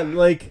 Come on,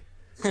 like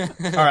All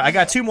right, I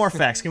got two more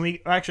facts. Can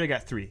we? Actually, I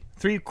got three.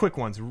 Three quick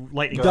ones.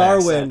 Lightning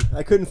Darwin.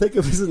 I couldn't think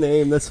of his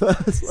name. That's why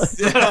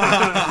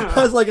I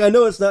was like, I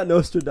know it's not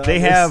Nostradamus. They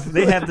have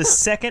the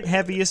second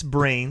heaviest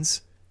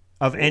brains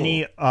of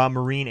any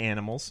marine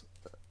animals,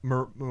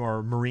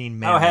 or marine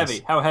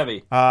mammals. How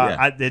heavy?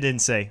 They didn't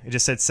say. It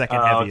just said second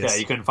Oh, heaviest. okay,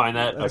 you couldn't find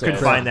that. I Okay.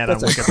 couldn't find that on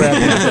That's a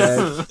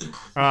Wikipedia.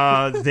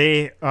 crap fact.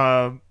 They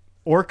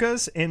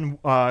orcas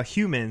and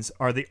humans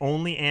are the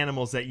only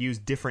animals that use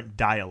different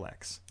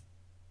dialects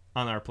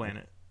on our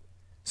planet.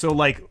 So,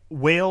 like,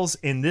 whales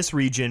in this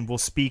region will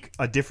speak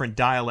a different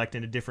dialect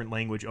in a different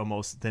language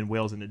almost than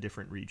whales in a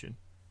different region.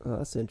 Oh,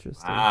 that's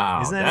interesting.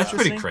 Wow, Isn't that that's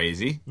pretty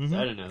interesting? crazy.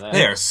 I didn't know that.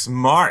 They are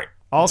smart.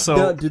 Also,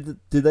 Now, do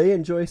they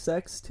enjoy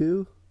sex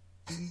too?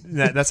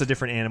 that's a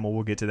different animal.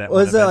 We'll get to that. Well,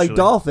 one is that like eventually.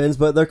 dolphins,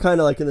 but they're kind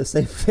of like in the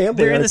same family?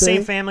 They're in aren't the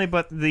same they? family,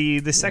 but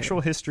the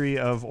sexual history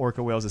of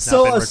orca whales has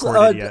So, not been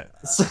recorded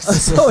yet.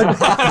 So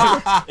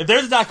If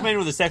there's a documentary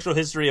with a sexual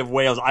history of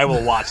whales, I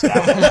will watch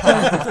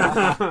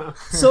that one.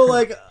 So,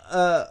 like,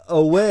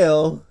 a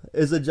whale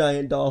is a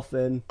giant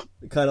dolphin,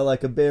 kind of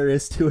like a bear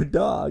is to a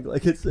dog.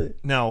 Like, it's a...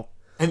 No.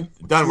 And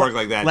it doesn't work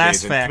like that. Last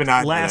Jason. fact. We're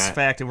not Last that.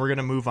 fact, and we're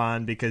gonna move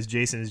on because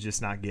Jason is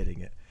just not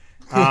getting it.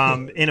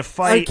 In a I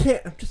fight,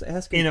 can't. I'm just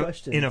asking a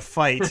question. in a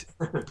fight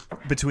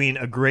between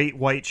a great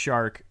white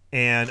shark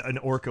and an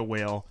orca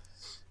whale,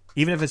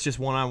 even if it's just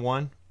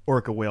 1-on-1,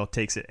 orca whale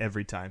takes it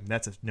every time.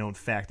 That's a known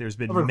fact. There's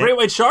been Over a great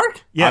white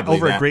shark? Yeah, I believe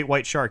over a that. great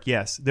white shark,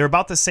 yes. They're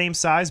about the same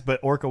size, but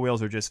orca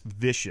whales are just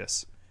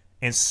vicious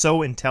and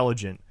so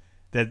intelligent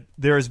that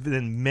there's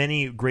been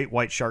many great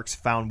white sharks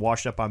found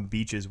washed up on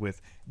beaches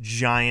with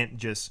giant,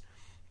 just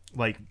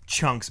like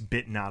chunks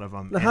bitten out of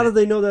them. Now, how do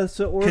they know that's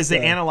an orca? Because they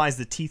analyze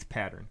the teeth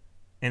pattern,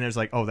 and there's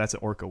like, oh, that's an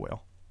orca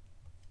whale.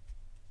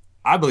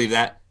 I believe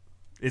that.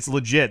 It's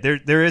legit.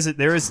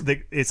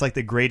 It's like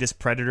The Greatest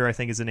Predator, I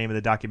think is the name of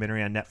the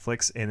documentary on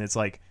Netflix, and it's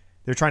like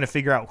they're trying to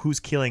figure out who's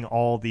killing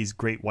all these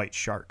great white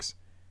sharks,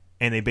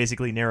 and they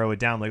basically narrow it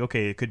down. Like,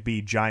 okay, it could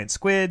be giant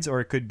squids or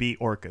it could be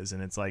orcas,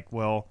 and it's like,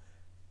 well,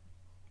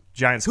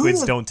 giant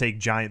squids don't take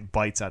giant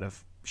bites out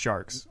of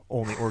sharks.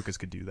 Only orcas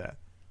could do that.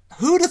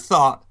 Who'd have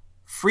thought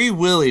Free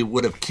Willy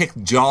would have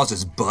kicked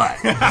Jaws' butt?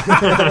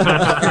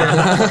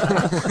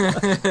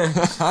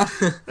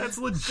 That's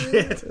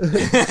legit.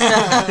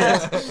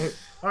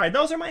 All right,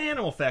 those are my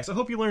animal facts. I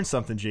hope you learned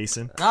something,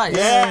 Jason. Nice.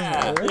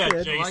 Yeah. Yeah,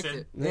 good. I liked Jason.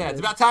 it. Yeah, it's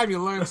about time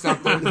you learned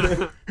something.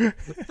 All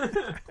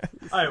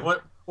right,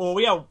 well,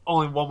 we have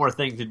only one more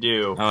thing to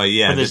do Oh,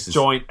 yeah, for this this is-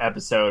 joint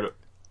episode,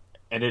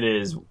 and it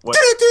is what?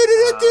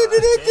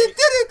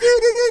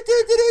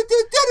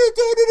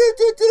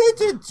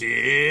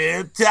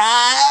 Tip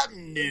Top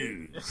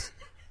News.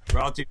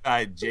 Brought to you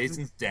by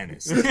Jason's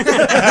Dentist. You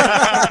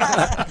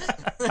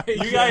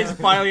guys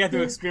finally got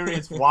to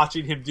experience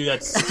watching him do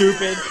that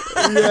stupid.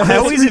 I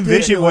always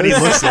envision what he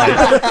looks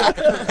like.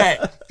 Hey,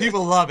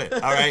 people love it, all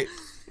right?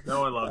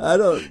 No one loves I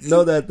don't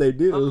know that they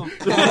do.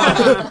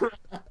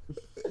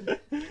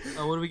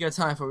 What do we got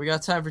time for? We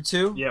got time for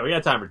two? it. Yeah, we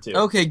got time for two.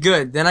 Okay,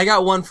 good. Then I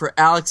got one for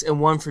Alex and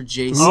one for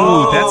Jason.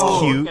 Ooh, that's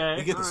cute. Okay.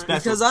 You get the all right.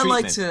 special Because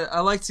I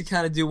like to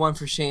kind of do one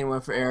for Shane,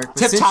 one for Eric. But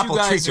Tip since Top you will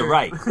guys treat you are-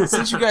 right.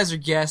 Since you guys are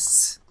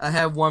guests, I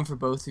have one for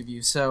both of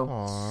you.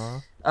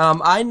 So,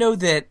 I know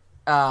that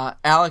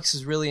Alex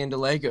is really into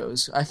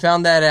Legos. I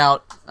found that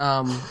out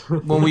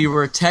when we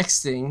were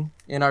texting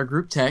in our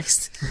group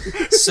text.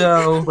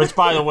 So, Which,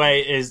 by the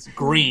way, is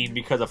green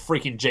because of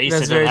freaking Jason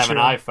That's doesn't very have an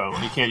true.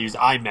 iPhone. He can't use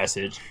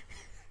iMessage.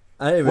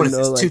 I didn't What even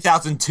is know. this, Like,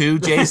 2002,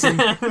 Jason?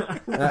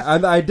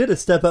 I did a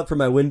step up for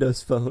my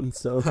Windows phone,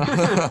 so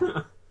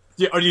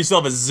Or do you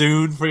still have a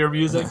Zune for your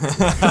music?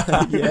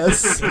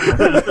 yes. Do you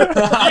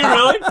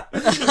really?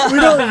 We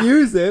don't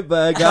use it,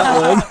 but I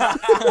got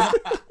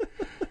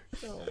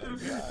one.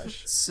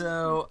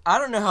 So I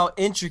don't know how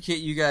intricate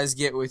you guys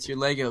get with your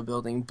Lego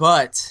building,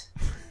 but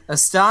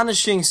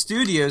Astonishing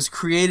Studios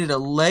created a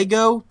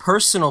Lego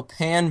personal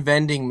pan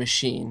vending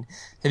machine.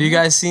 Have you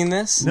guys seen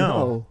this?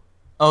 No.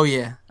 Oh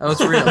yeah. Oh,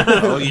 it's real.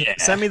 Oh, yeah.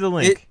 Send me the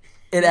link.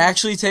 It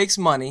actually takes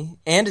money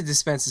and it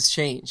dispenses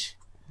change.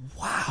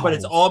 But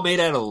it's all made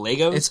out of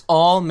Legos? It's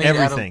all made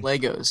Everything. out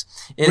of Legos.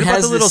 It What about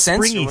has the little this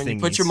sensor springy when you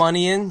put thingies? your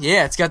money in.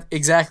 Yeah, it's got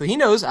exactly. He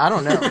knows. I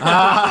don't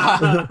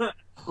know.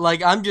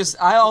 Like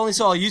I only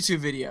saw a YouTube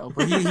video,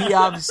 but he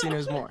obviously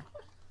knows more.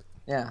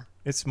 Yeah.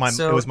 It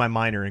So- was my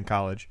minor in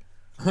college.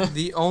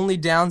 The only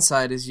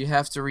downside is you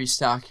have to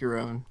restock your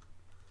own.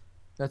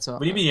 That's all.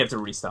 What do you mean you have to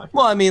restock?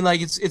 Well, I mean, like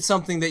it's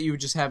something that you would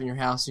just have in your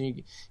house,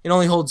 and it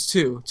only holds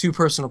two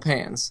personal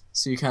pans,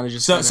 so you kind of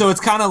just So it's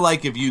kind of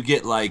like if you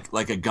get like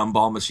a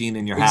gumball machine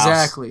in your house.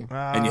 exactly.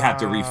 And you have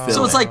to refill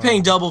So it's it. like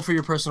paying double for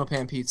your personal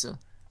pan pizza.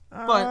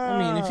 But I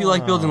mean, if you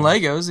like building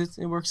Legos,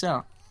 it works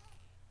out.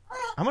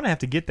 I'm gonna have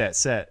to get that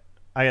set.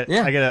 I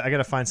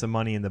gotta find some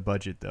money in the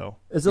budget though.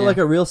 Is it Yeah. like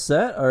a real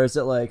set, or is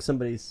it like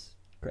somebody's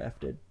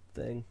crafted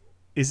thing?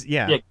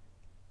 Yeah.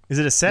 Is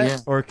it a set Yeah.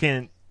 or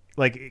can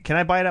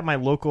I buy it at my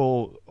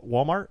local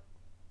Walmart?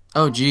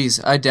 Oh,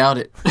 geez, I doubt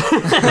it.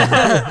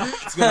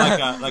 It's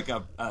like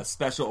a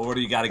special order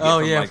you got to get. Oh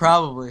from, yeah, like,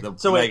 probably. The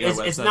So wait,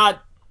 Lego it's website.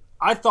 not.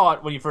 I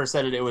thought when you first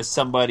said it, it was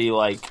somebody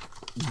like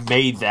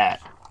made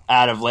that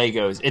out of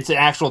Legos. It's an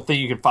actual thing.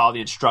 You can follow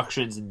the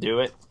instructions and do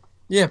it.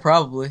 Yeah,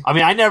 probably. I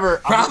mean, I never.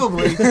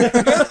 Probably.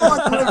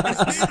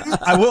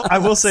 I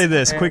will say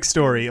this quick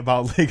story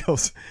about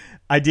Legos.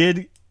 I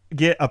did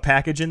get a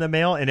package in the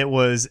mail and it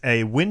was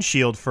a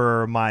windshield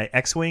for my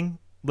X-Wing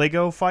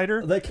Lego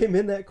fighter. That came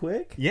in that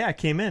quick? Yeah, it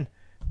came in.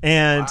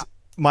 And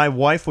my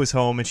wife was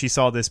home and she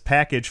saw this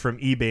package from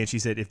eBay and she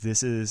said, if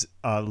this is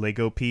a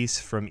Lego piece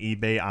from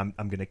eBay, I'm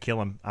going to kill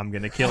him. I'm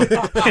going to kill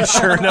him. And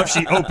sure enough,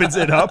 she opens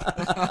it up.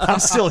 I'm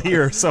still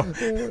here. So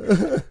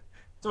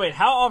So wait,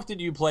 how often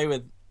do you play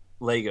with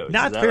Legos?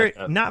 not Is that very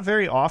like not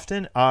very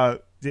often.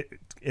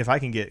 If I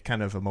can get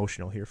kind of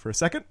emotional here for a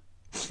second.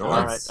 All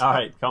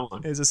right, come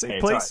on. It's a safe Hey,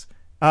 place.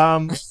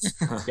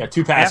 Yeah,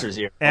 two passers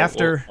here.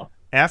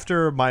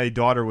 After my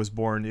daughter was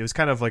born, it was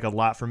kind of like a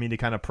lot for me to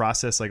kind of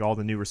process like all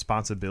the new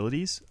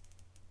responsibilities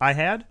I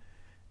had.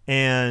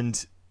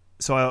 And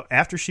so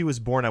after she was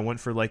born, I went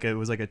for it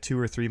was like a 2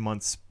 or 3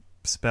 months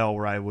spell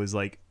where I was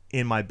like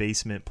in my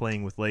basement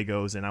playing with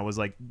Legos, and I was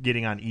like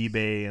getting on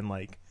eBay and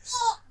like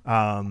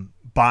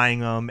buying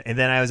them. And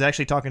then I was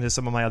actually talking to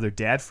some of my other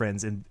dad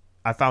friends, and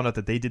I found out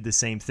that they did the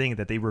same thing,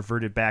 that they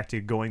reverted back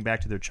to going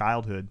back to their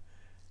childhood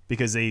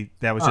because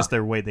that was just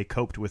their way they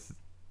coped with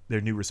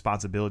their new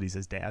responsibilities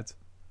as dads.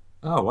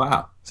 Oh,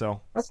 wow.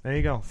 So there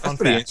you go. Fun That's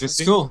pretty fact.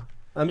 interesting. Cool.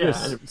 I'm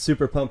just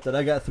super pumped that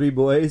I got 3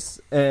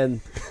 boys, and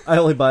I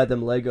only buy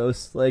them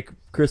Legos, like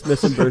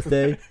Christmas and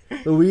birthday.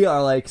 But we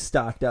are like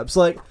stocked up.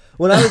 So like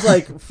when I was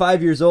like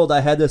 5 years old,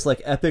 I had this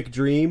like epic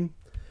dream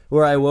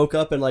where I woke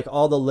up and like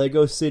all the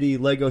Lego City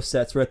Lego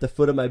sets were at the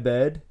foot of my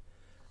bed.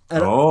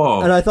 And,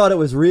 and I thought it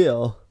was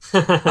real.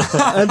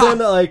 And then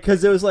like,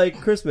 because it was like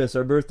Christmas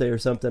or birthday or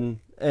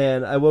something,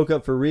 and I woke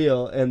up for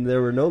real and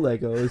there were no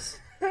Legos.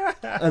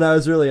 And I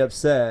was really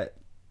upset.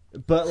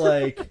 But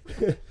like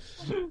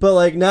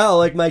now,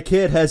 like my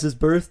kid has his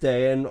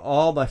birthday and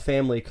all my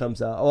family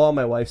comes out. All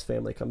my wife's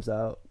family comes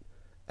out.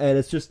 And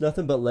it's just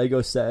nothing but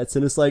Lego sets.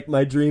 And it's like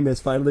my dream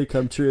has finally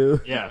come true.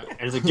 Yeah,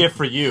 it's a gift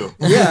for you.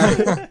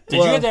 Yeah. Did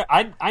you get that?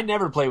 I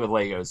never played with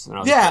Legos. When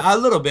I was a Yeah, kid. a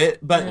little bit,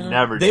 but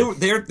Never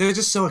they're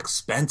just so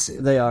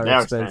expensive. They are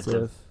They're expensive.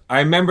 expensive. I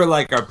remember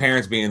like our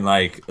parents being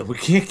like, "We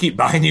can't keep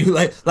buying you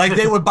like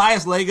they would buy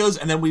us Legos,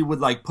 and then we would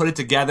like put it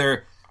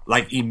together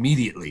like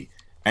immediately."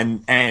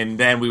 And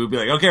then we would be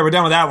like, okay, we're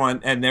done with that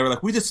one. And they were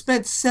like, we just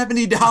spent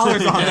 $70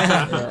 on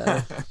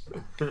that.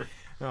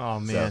 Oh,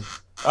 man.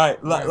 All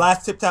right,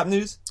 last tip-top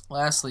news.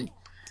 Lastly,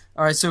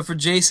 all right. So for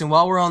Jason,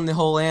 while we're on the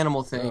whole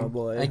animal thing, Oh,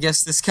 boy. I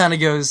guess this kind of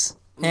goes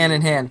hand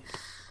in hand.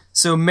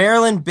 So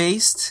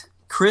Maryland-based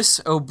Chris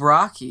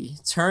O'Brockie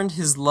turned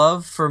his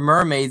love for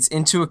mermaids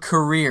into a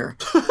career,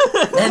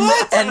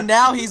 and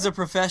now he's a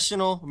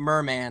professional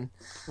merman.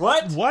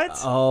 What? What?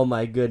 Oh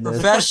my goodness.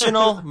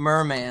 Professional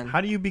merman.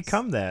 How do you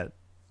become that?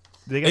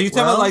 Are you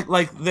talking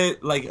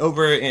about like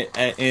over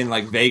in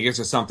like Vegas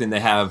or something? They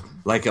have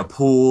like a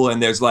pool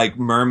and there's like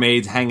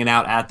mermaids hanging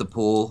out at the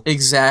pool.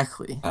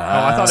 Exactly.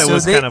 I thought it So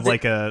was they- kind of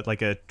like a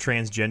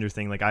transgender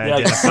thing. Like I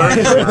identify as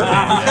a merman.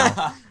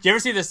 Yeah. Did you ever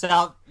see the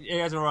South? You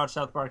guys ever watch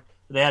South Park?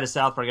 They had a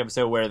South Park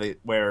episode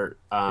where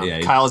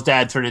Kyle's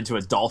dad turned into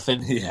a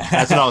dolphin. Yeah.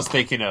 That's what I was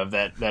thinking of.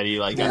 That he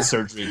like got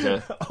surgery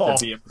to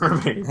be a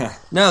mermaid.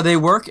 No, they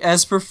work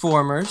as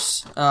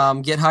performers,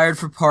 get hired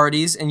for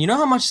parties, and you know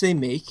how much they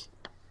make?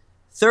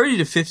 $30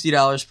 to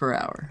 $50 per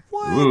hour.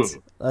 Ooh.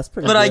 That's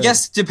pretty But good. I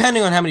guess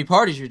depending on how many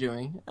parties you're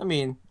doing, I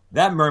mean,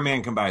 That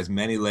merman can buy as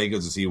many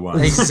Legos as he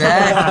wants.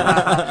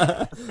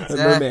 exactly. the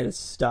merman is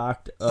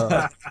stocked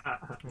up.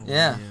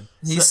 Yeah.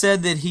 He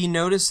said that he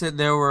noticed that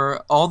there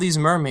were all these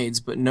mermaids,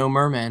 but no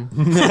mermen.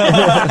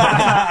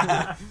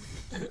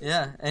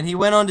 Yeah, and he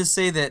went on to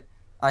say that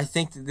I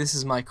think that this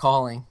is my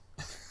calling.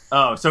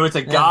 Oh, so it's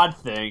a God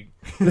thing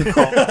to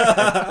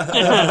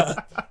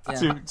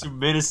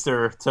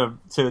minister to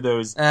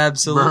those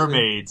Absolutely.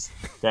 mermaids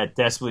that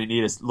desperately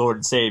need a Lord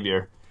and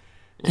Savior.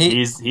 And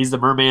He- he's the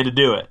merman to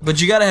do it.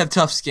 But you got to have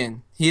tough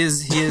skin. He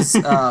is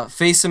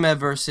face some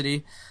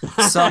adversity.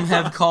 Some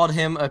have called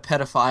him a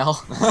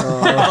pedophile.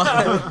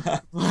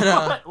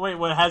 Wait,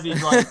 what has he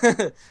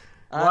like?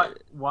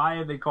 Why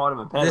have they called him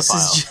a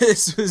pedophile?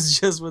 This was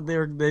just what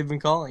they've been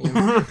calling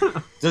him.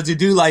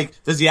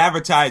 Does he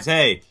advertise,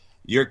 hey,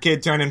 your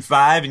kid turning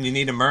 5 and you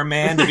need a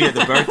merman to be at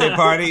the birthday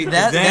party?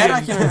 That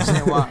I can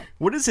understand why.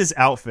 What is his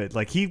outfit?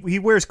 Like he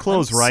wears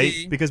clothes, Let's right?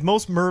 see. Because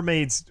most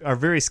mermaids are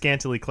very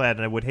scantily clad,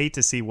 and I would hate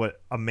to see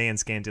what a man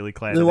scantily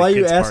clad. Then at why a are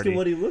you kid's asking party.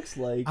 what he looks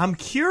like? I'm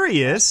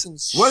curious.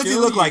 What does he Show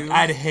look like? you.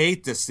 I'd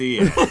hate to see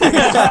it.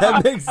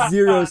 That makes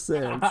zero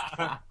sense.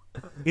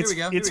 It's we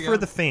go, here it's we for go.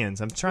 the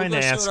fans. I'm trying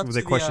We'll to go show ask it up the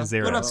to questions the,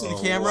 they're put it up asking. to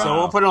the camera. So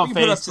we'll put it on We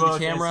can put it up to the Facebook,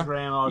 camera.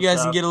 Instagram, all You guys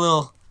stuff. can get a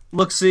little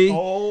look-see.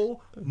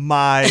 Oh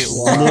my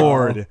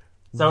lord!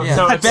 So, Yeah.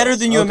 so it's Better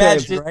than you Okay.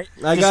 imagined, right?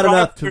 I got Describe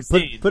enough your to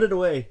scene. put it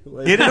away.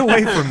 Like, Get it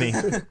away from me.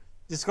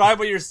 Describe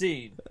what you're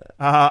seeing.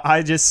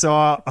 I just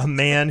saw a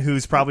man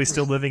who's probably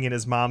still living in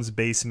his mom's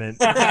basement,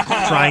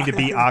 trying to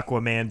be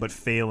Aquaman but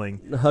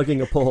failing,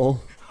 hugging a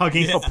pole.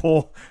 hugging a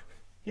pole.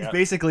 He's Yeah.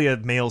 basically a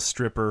male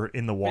stripper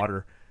in the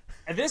water.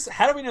 And this,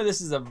 how do we know this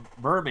is a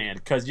merman?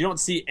 Because you don't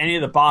see any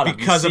of the bottom.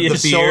 Because you of see the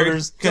his beard.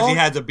 shoulders. Because he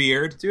has a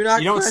beard. Do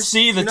not You don't question-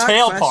 see the do not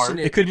tail question part.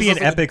 It could be an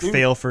looks like a epic dude.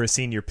 fail for a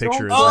senior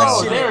picture as Don't well.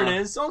 question there it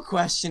is. Don't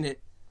question it.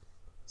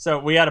 So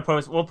we got to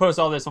post. We'll post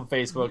all this on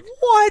Facebook.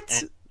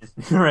 What?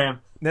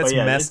 Ram. That's But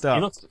yeah, messed he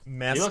up. looks-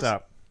 messed looks-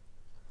 up.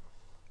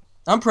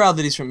 I'm proud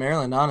that he's from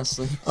Maryland,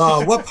 honestly.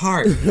 Oh, what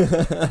part?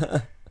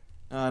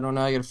 I don't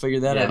know. I got to figure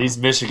that Yeah, out. these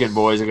Michigan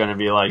boys are going to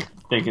be like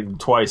thinking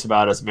twice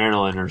about us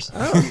Marylanders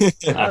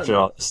after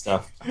all this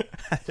stuff.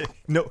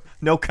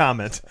 No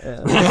comment.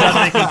 I'm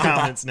not making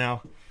comments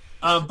now.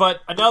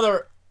 But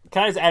another,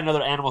 can I just add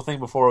another animal thing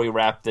before we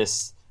wrap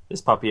this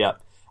puppy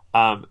up?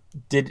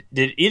 Did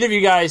either of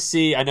you guys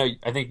see? I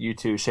think you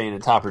two, Shane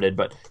and Topper, did.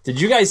 But did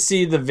you guys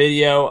see the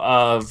video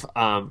of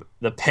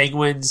the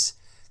penguins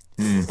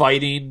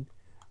fighting?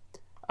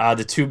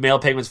 The two male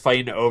penguins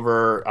fighting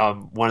over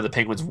one of the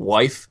penguins'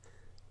 wife.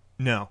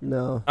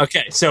 No.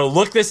 Okay, so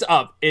look this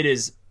up. It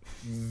is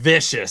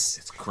vicious.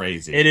 It's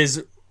crazy. It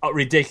is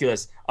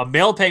ridiculous. A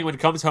male penguin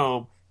comes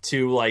home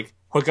to like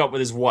hook up with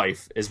his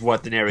wife. Is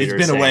what the narrator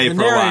He's is been away saying.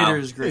 The for a while. narrator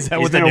is great. Is that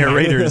what the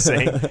narrator is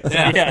saying?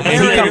 Yeah,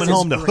 He's coming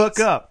home to hook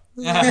up.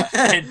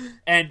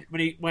 and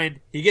when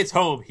he gets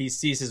home, he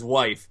sees his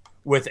wife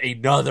with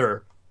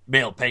another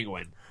male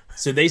penguin.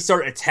 So they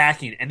start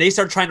attacking, and they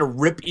start trying to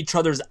rip each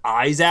other's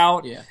eyes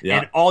out,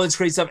 and all this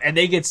crazy stuff, and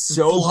they get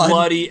so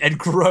bloody and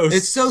gross.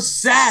 It's so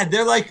sad.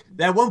 They're like,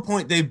 at one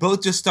point, they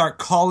both just start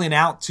calling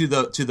out to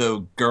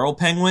the girl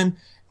penguin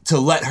to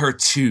let her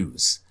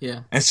choose.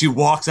 Yeah. And she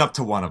walks up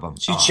to one of them.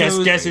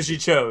 Guess who she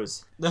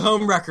chose? The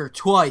homewrecker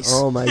twice.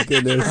 Oh my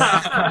goodness!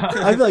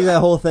 I feel like that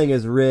whole thing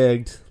is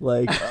rigged.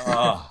 Like,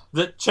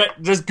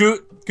 Just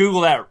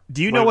Google that.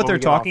 Do you know what they're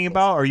talking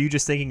about, or are you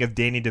just thinking of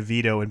Danny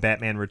DeVito in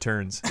Batman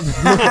Returns? Oh,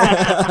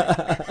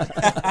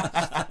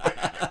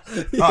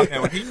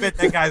 man, when he bit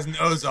that guy's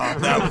nose off,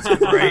 that was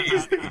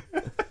crazy.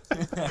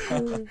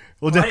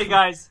 Well, Hey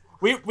guys,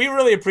 we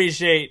really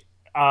appreciate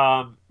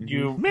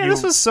you. man,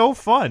 this was so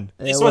fun.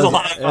 This was a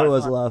lot of fun. It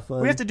was a lot of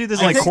fun. We have to do this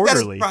I like think that's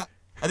quarterly.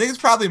 I think it's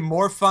probably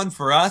more fun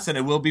for us than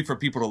it will be for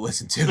people to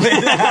listen to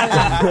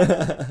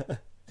it.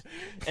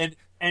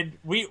 and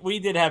we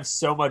did have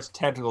so much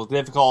technical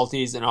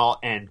difficulties and a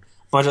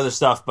bunch of other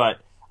stuff, but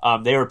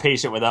they were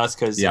patient with us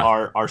because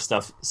our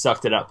stuff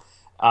sucked it up.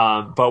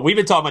 But we've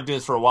been talking about doing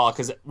this for a while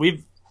because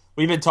we've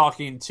been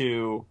talking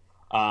to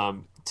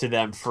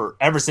them for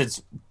ever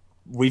since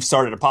we've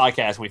started a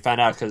podcast. And we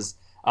found out because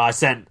I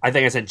think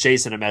I sent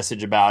Jason a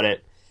message about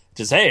it.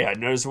 Just, hey, I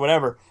noticed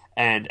whatever.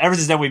 And ever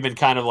since then, we've been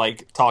kind of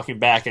like talking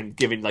back and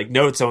giving like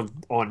notes on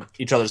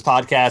each other's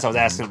podcasts. I was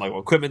asking them like what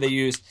equipment they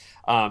use.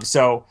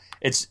 So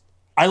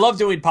I love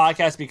doing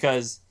podcasts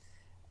because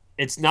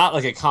it's not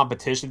like a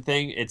competition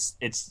thing. It's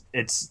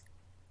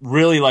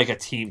really like a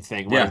team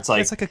thing where it's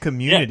like a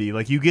community. Yeah.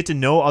 Like you get to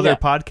know other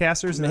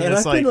podcasters, and Man,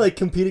 it's I've been like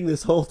competing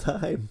this whole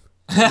time.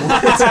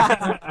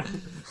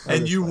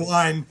 And you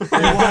won.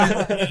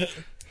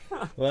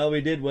 Well,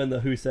 we did win the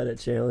Who Said It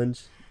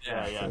challenge.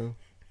 Yeah. So.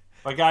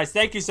 But guys,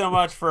 thank you so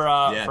much for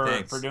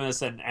doing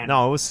this. And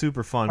no, it was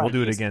super fun. We'll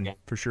do it again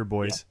for sure,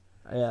 boys.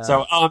 Yeah.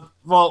 So,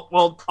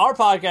 well, our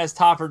podcast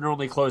Topper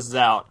normally closes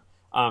out.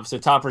 So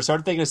Topper,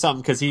 start thinking of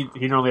something because he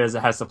normally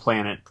has to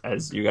plan it,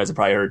 as you guys have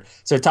probably heard.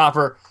 So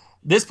Topper,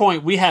 at this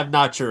point we have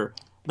not your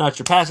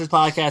pastor's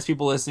podcast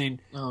people listening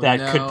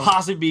could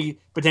possibly be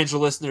potential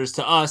listeners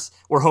to us.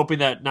 We're hoping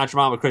that Not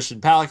Your Mama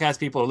Christian Podcast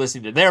people are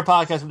listening to their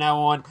podcast from now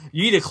on.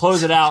 You need to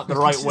close it out the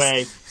right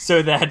way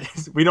so that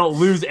we don't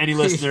lose any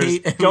listeners.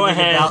 Go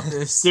ahead,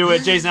 do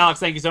it. Jason, Alex,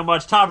 thank you so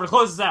much. Topper,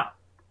 close us out.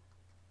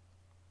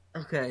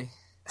 Okay.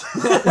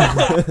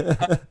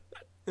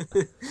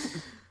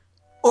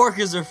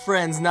 Orcas are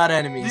friends, not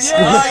enemies.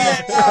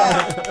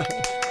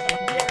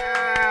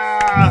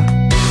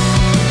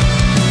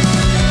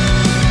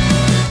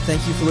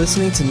 Thank you for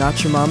listening to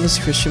Not Your Mama's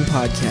Christian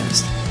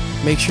Podcast.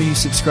 Make sure you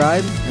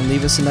subscribe and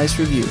leave us a nice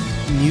review.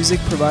 Music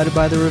provided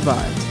by The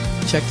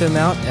Revived. Check them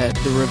out at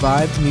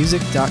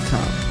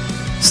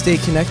therevivedmusic.com. Stay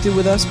connected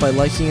with us by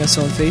liking us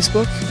on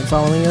Facebook and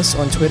following us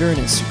on Twitter and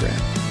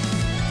Instagram.